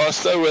that we are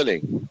so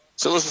willing.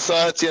 Civil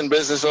society and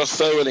business are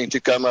so willing to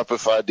come up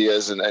with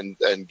ideas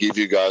and give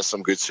you guys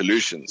some good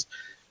solutions.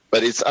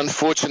 But it's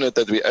unfortunate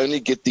that we only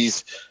get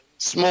these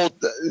small,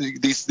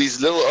 these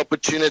little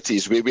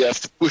opportunities where we have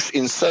to push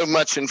in so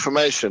much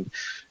information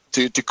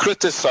to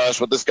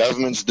criticize what this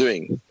government's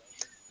doing.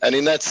 And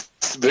in that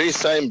very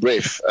same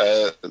breath,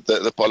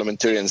 the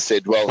parliamentarian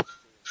said, well,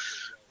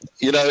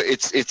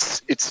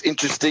 it's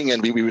interesting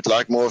and we would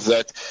like more of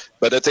that.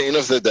 But at the end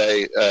of the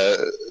day,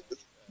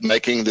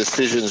 making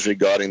decisions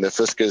regarding the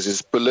fiscus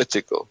is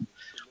political.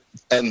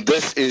 And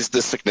this is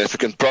the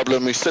significant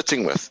problem we're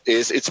sitting with,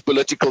 is it's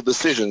political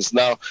decisions.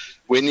 Now,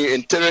 when you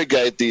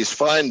interrogate these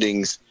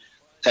findings,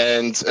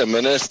 and a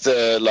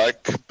minister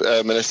like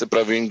Minister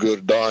Pravin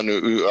Gordhan,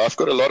 who I've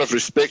got a lot of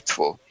respect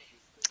for,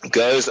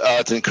 goes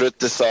out and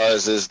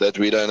criticizes that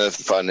we don't have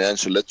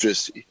financial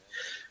literacy,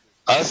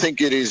 I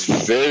think it is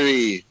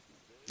very,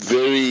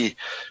 very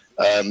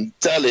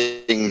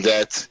telling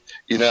that,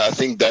 I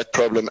think that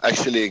problem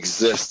actually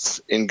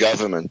exists in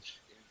government.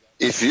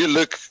 If you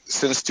look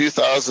since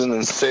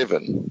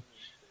 2007,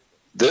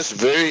 this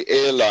very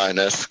airline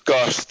has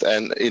cost,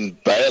 and in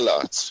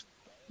bailouts,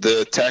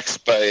 the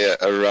taxpayer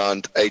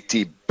around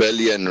 80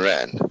 billion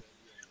rand.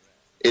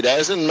 It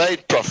hasn't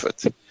made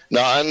profit.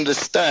 Now, I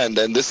understand,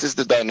 and this is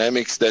the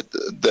dynamics that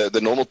the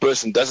normal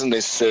person doesn't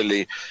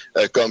necessarily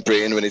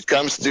comprehend when it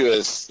comes to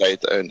a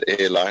state-owned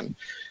airline,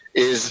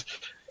 is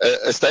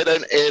a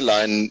state-owned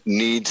airline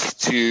needs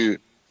to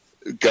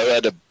go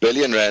at 1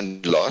 billion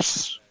rand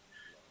loss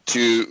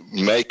to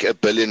make 1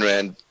 billion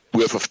rand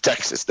worth of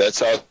taxes. That's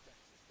how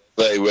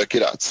they work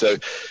it out. So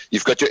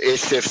you've got your air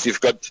chefs, you've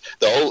got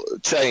the whole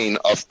chain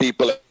of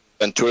people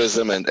and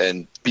tourism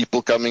and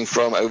people coming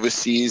from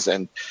overseas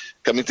and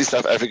coming to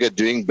South Africa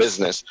doing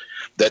business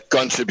that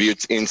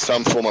contributes in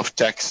some form of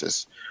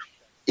taxes.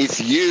 If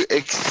you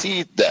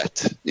exceed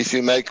that, if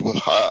you make a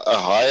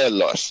higher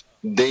loss,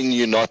 then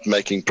you're not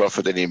making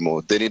profit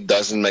anymore. Then it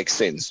doesn't make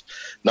sense.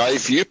 Now,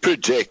 if you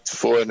project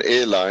for an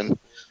airline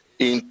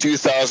in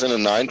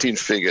 2019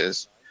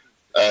 figures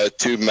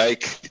to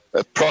make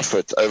a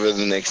profit over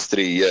the next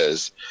 3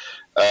 years,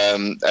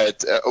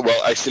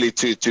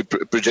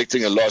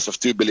 projecting a loss of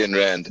 2 billion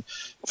rand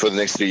for the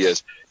next 3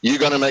 years, you're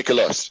going to make a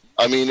loss.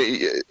 I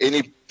mean,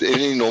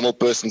 any normal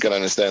person can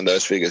understand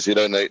those figures. You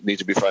don't need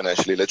to be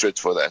financially literate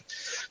for that.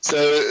 So,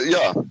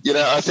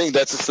 I think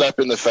that's a slap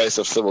in the face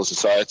of civil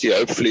society.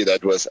 Hopefully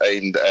that was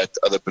aimed at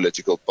other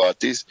political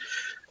parties.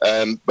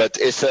 But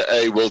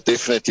SAA will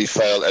definitely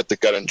fail at the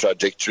current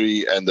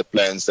trajectory and the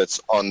plans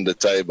that's on the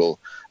table.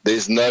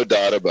 There's no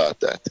doubt about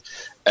that.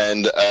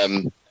 And,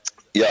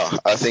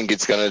 I think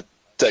it's going to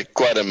take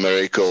quite a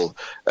miracle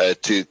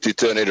to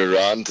turn it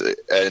around.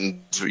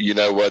 And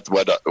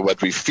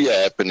what we fear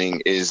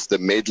happening is the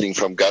meddling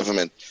from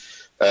government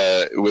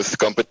with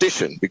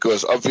competition,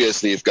 because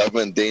obviously if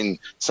government then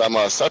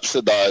somehow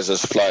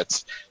subsidizes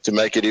flights to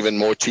make it even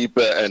more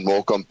cheaper and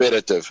more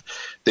competitive,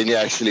 then you're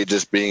actually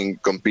just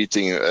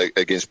competing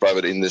against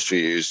private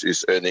industry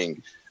who's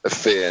earning a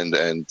fair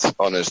and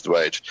honest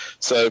wage.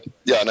 So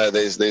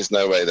there's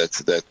no way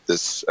that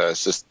this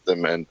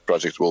system and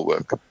project will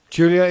work.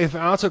 Julia, if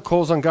OUTA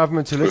calls on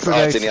government to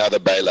liquidate... Without any other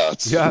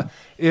bailouts. Yeah,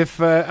 if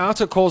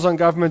OUTA calls on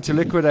government to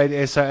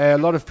liquidate SAA, a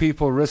lot of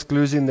people risk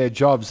losing their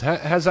jobs.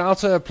 Has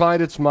OUTA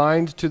applied its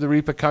mind to the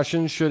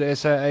repercussions should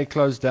SAA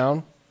close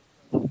down?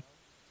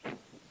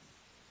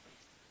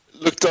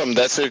 Look, Tom,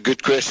 that's a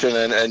good question.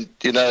 And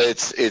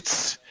it's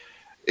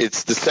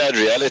the sad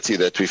reality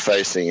that we're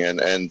facing.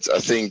 And I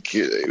think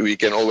we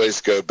can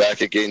always go back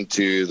again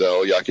to the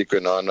whole Yaki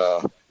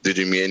Konana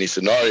Dudimieni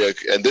scenario,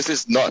 and this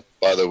is not,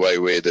 by the way,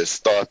 where this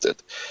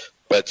started,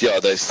 but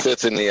they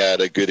certainly had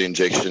a good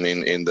injection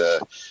in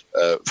the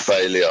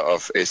failure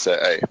of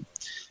SAA,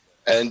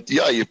 and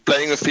you're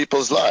playing with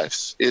people's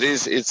lives.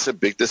 It's a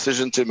big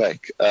decision to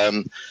make.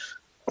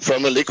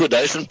 From a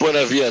liquidation point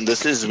of view, and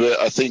this is where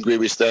I think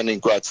we're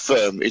standing quite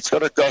firm, it's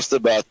going to cost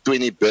about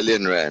 20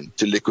 billion rand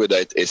to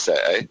liquidate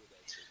SAA,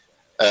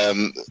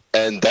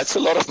 and that's a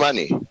lot of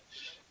money.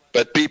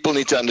 But people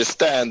need to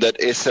understand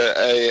that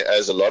SAA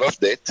has a lot of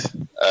debt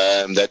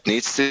that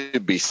needs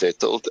to be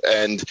settled.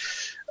 And,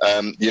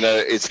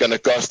 it's going to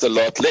cost a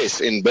lot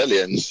less in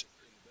billions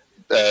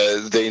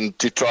than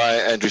to try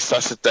and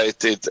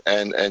resuscitate it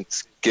and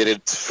get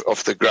it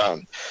off the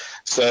ground.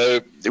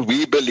 So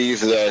we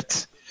believe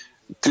that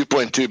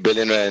 2.2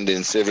 billion rand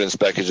in severance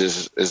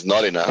packages is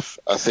not enough.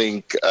 I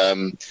think,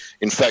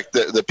 in fact,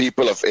 the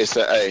people of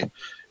SAA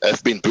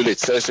have been bullied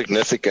so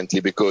significantly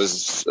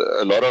because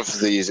a lot of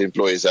these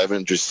employees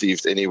haven't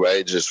received any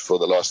wages for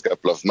the last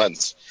couple of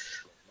months.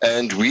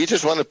 And we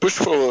just want to push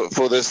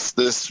for this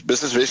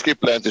business rescue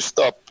plan to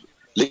stop,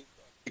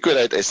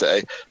 liquidate SAA,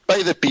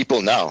 pay the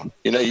people now.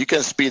 You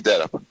can speed that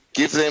up.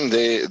 Give them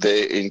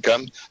their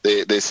income,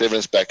 their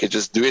severance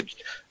packages, do it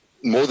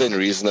more than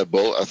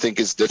reasonable. I think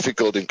it's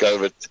difficult in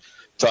COVID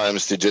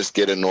times to just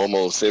get a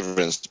normal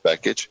severance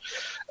package.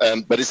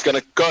 But it's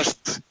going to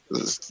cost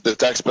the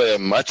taxpayer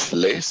much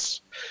less,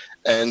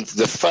 and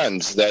the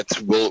funds that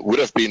would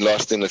have been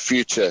lost in the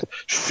future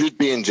should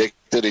be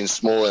injected in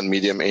small and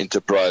medium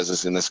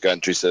enterprises in this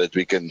country so that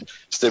we can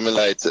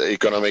stimulate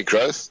economic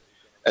growth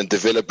and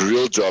develop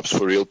real jobs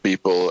for real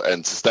people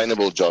and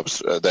sustainable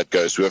jobs that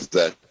goes with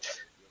that,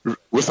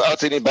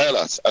 without any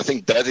bailouts. I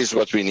think that is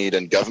what we need,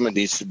 and government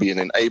needs to be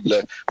an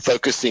enabler,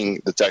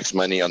 focusing the tax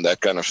money on that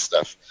kind of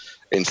stuff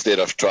instead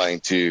of trying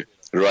to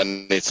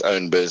run its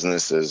own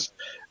businesses.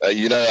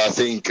 I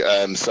think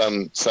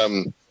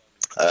some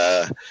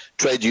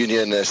trade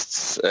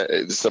unionists,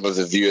 some of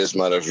the viewers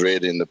might have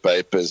read in the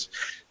papers,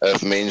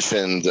 have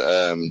mentioned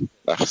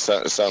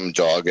some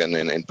jargon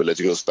in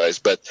political space,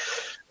 but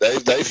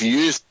they've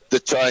used the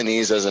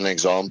Chinese as an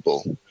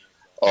example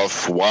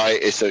of why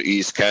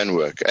SOEs can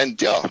work. And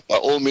by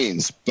all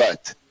means,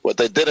 but what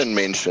they didn't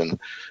mention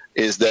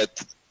is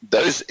that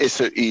those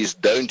SOEs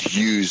don't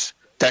use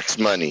tax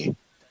money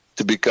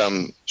to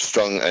become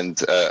strong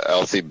and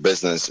healthy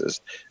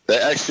businesses. They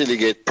actually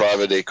get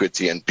private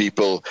equity, and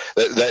people,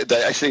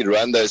 they actually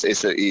run those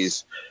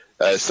SOEs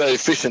so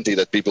efficiently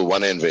that people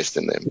want to invest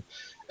in them.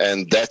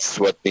 And that's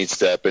what needs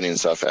to happen in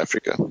South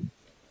Africa.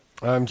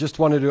 Just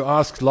wanted to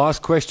ask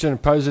last question,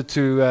 pose it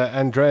to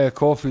Andrea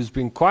Korff, who's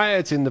been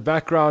quiet in the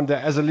background.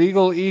 As a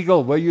legal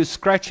eagle, were you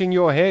scratching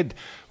your head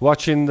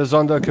watching the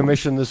Zondo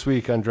Commission this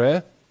week,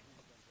 Andrea?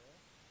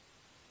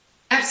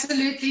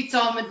 Absolutely,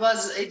 Tom.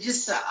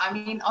 I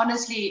mean,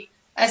 honestly,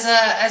 as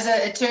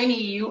an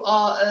attorney, you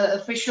are an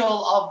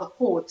official of the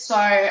court. So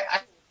I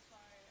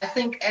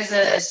think as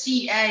a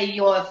CA,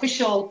 you're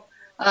official,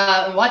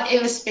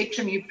 whatever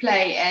spectrum you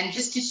play. And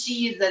just to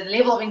see the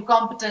level of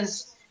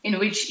incompetence in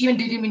which even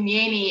Dudu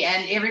Mnyeni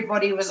and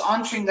everybody was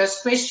answering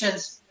those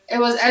questions, it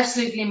was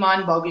absolutely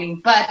mind-boggling.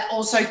 But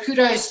also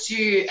kudos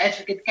to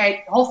Advocate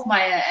Kate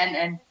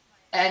Hofmeyer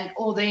and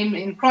all them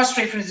in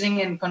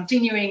cross-referencing and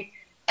continuing.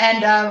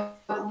 And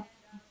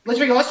with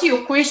regards to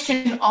your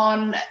question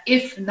on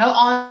if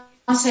no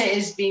answer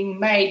is being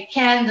made,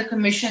 can the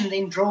Commission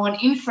then draw an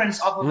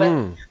inference off of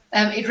it?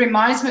 It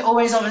reminds me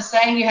always of a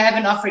saying you have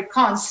in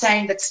Afrikaans,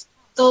 saying that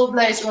stil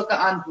bly is ook 'n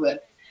antwoord.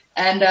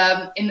 And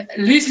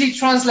loosely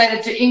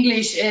translated to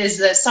English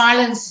is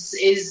silence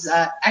is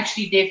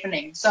actually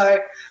deafening. So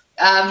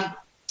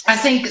I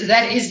think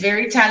that is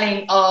very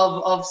telling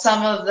of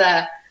some of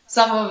the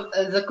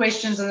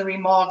questions and the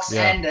remarks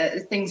and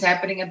things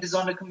happening at the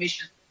Zondo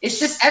Commission. It's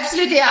just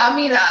absolutely, I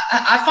mean,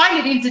 I find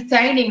it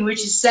entertaining, which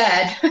is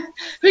sad,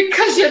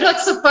 because you're not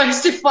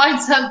supposed to find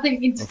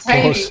something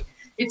entertaining.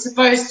 It's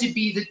supposed to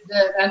be the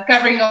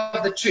uncovering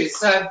of the truth.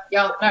 So,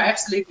 yeah, no,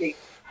 absolutely.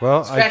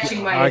 Well,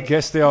 I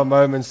guess there are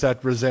moments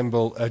that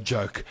resemble a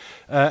joke.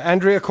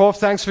 Andrea Korff,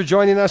 thanks for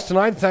joining us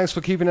tonight. Thanks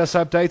for keeping us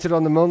updated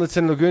on the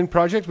Milnerton Lagoon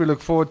project. We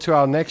look forward to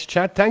our next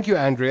chat. Thank you,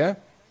 Andrea.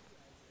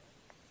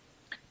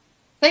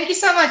 Thank you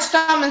so much,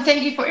 Tom, and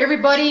thank you for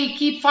everybody.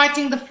 Keep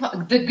fighting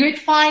the good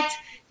fight.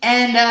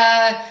 And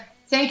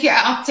thank you,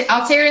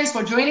 Altarians,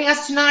 for joining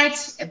us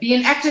tonight. Be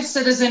an active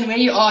citizen where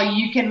you are.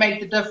 You can make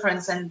the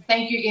difference. And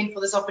thank you again for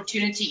this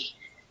opportunity.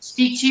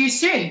 Speak to you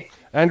soon.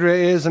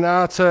 Andrea is an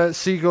OUTA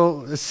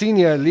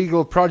Senior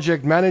Legal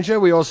Project Manager.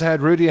 We also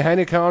had Rudie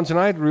Heyneke on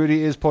tonight.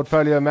 Rudie is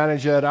Portfolio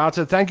Manager at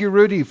OUTA. Thank you,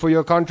 Rudie, for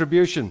your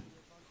contribution.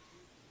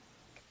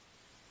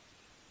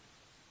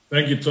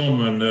 Thank you,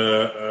 Tom. And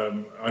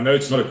I know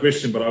it's not a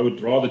question, but I would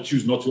rather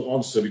choose not to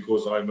answer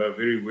because I'm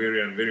very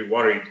wary and very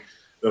worried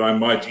that I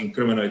might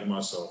incriminate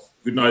myself.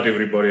 Good night,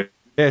 everybody.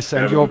 Yes,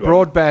 and your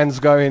broadband's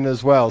going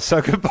as well.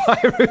 So goodbye,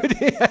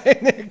 Rudie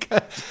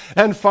Heyneke.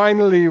 And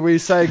finally, we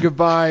say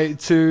goodbye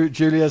to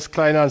Julius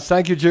Kleynhans.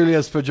 Thank you,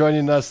 Julius, for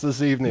joining us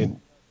this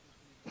evening.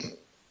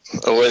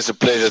 Always a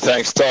pleasure.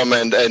 Thanks, Tom.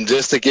 And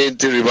just again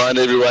to remind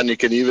everyone, you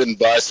can even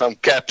buy some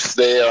caps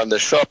there on the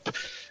shop.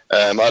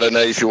 I don't know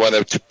if you want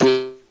to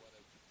pull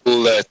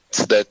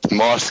that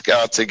mask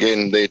out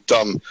again there,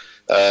 Tom.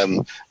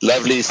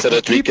 Lovely, so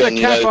that we can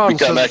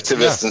become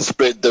activists and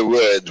spread the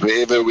word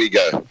wherever we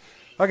go.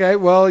 Okay,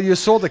 well, you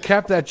saw the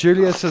cap that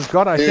Julius has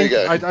got.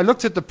 I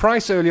looked at the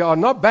price earlier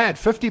on. Not bad,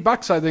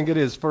 $50 I think it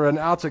is for an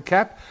OUTA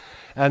cap.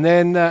 And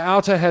then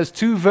OUTA has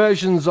two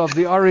versions of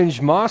the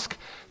orange mask.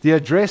 The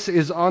address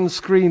is on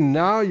screen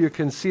now. You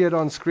can see it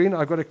on screen.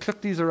 I've got to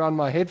clip these around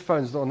my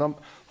headphones.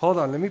 Hold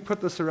on, let me put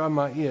this around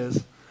my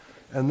ears.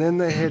 And then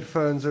the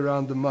headphones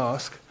around the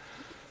mask.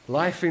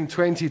 Life in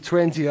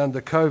 2020 under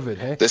COVID,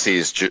 hey? This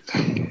is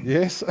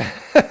yes.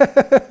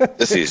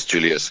 This is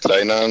Julius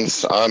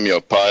Kleynhans. I'm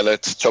your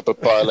pilot, chopper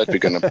pilot. We're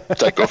going to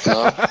take off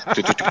now.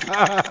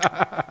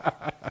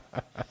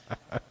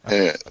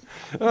 Bit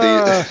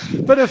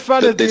of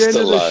fun at the end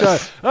of the show.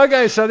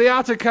 Okay, so the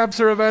OUTA caps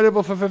are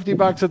available for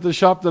 $50 at the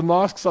shop. The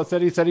masks are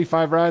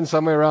 35 Rand,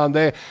 somewhere around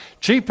there.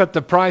 Cheap at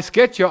the price.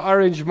 Get your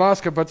orange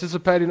mask and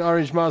participate in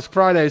Orange Mask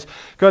Fridays.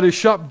 Go to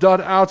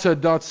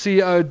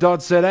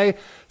shop.outa.co.za.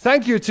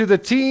 Thank you to the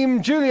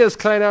team, Julius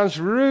Kleynhans,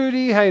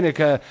 Rudie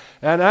Heyneke,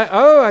 and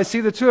I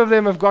see the two of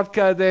them have got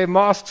their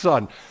masks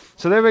on.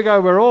 So there we go.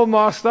 We're all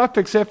masked up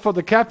except for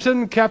the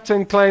captain.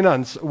 Captain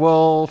Kleynhans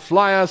will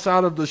fly us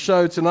out of the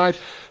show tonight.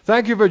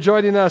 Thank you for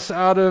joining us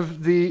out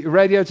of the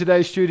Radio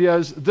Today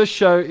studios. This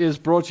show is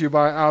brought to you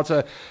by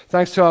OUTA.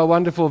 Thanks to our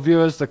wonderful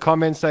viewers, the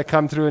comments that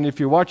come through. And if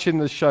you're watching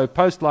this show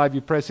post-live, you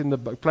press in the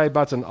play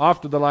button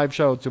after the live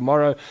show or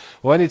tomorrow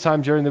or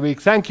anytime during the week.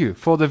 Thank you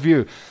for the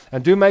view.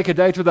 And do make a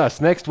date with us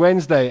next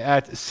Wednesday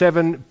at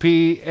 7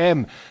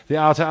 p.m. The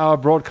OUTA Hour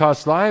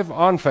broadcasts live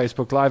on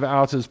Facebook Live at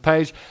OUTA's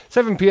page.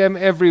 7 p.m.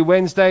 every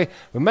Wednesday.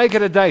 We'll make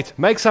it a date.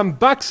 Make some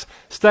bucks.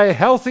 Stay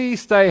healthy.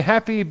 Stay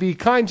happy. Be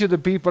kind to the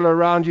people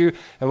around you.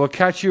 And we'll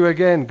catch you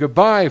again.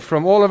 Goodbye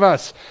from all of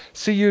us.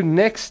 See you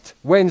next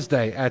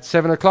Wednesday at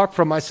 7 o'clock.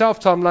 From myself,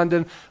 Tom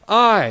London,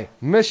 I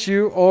miss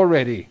you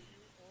already.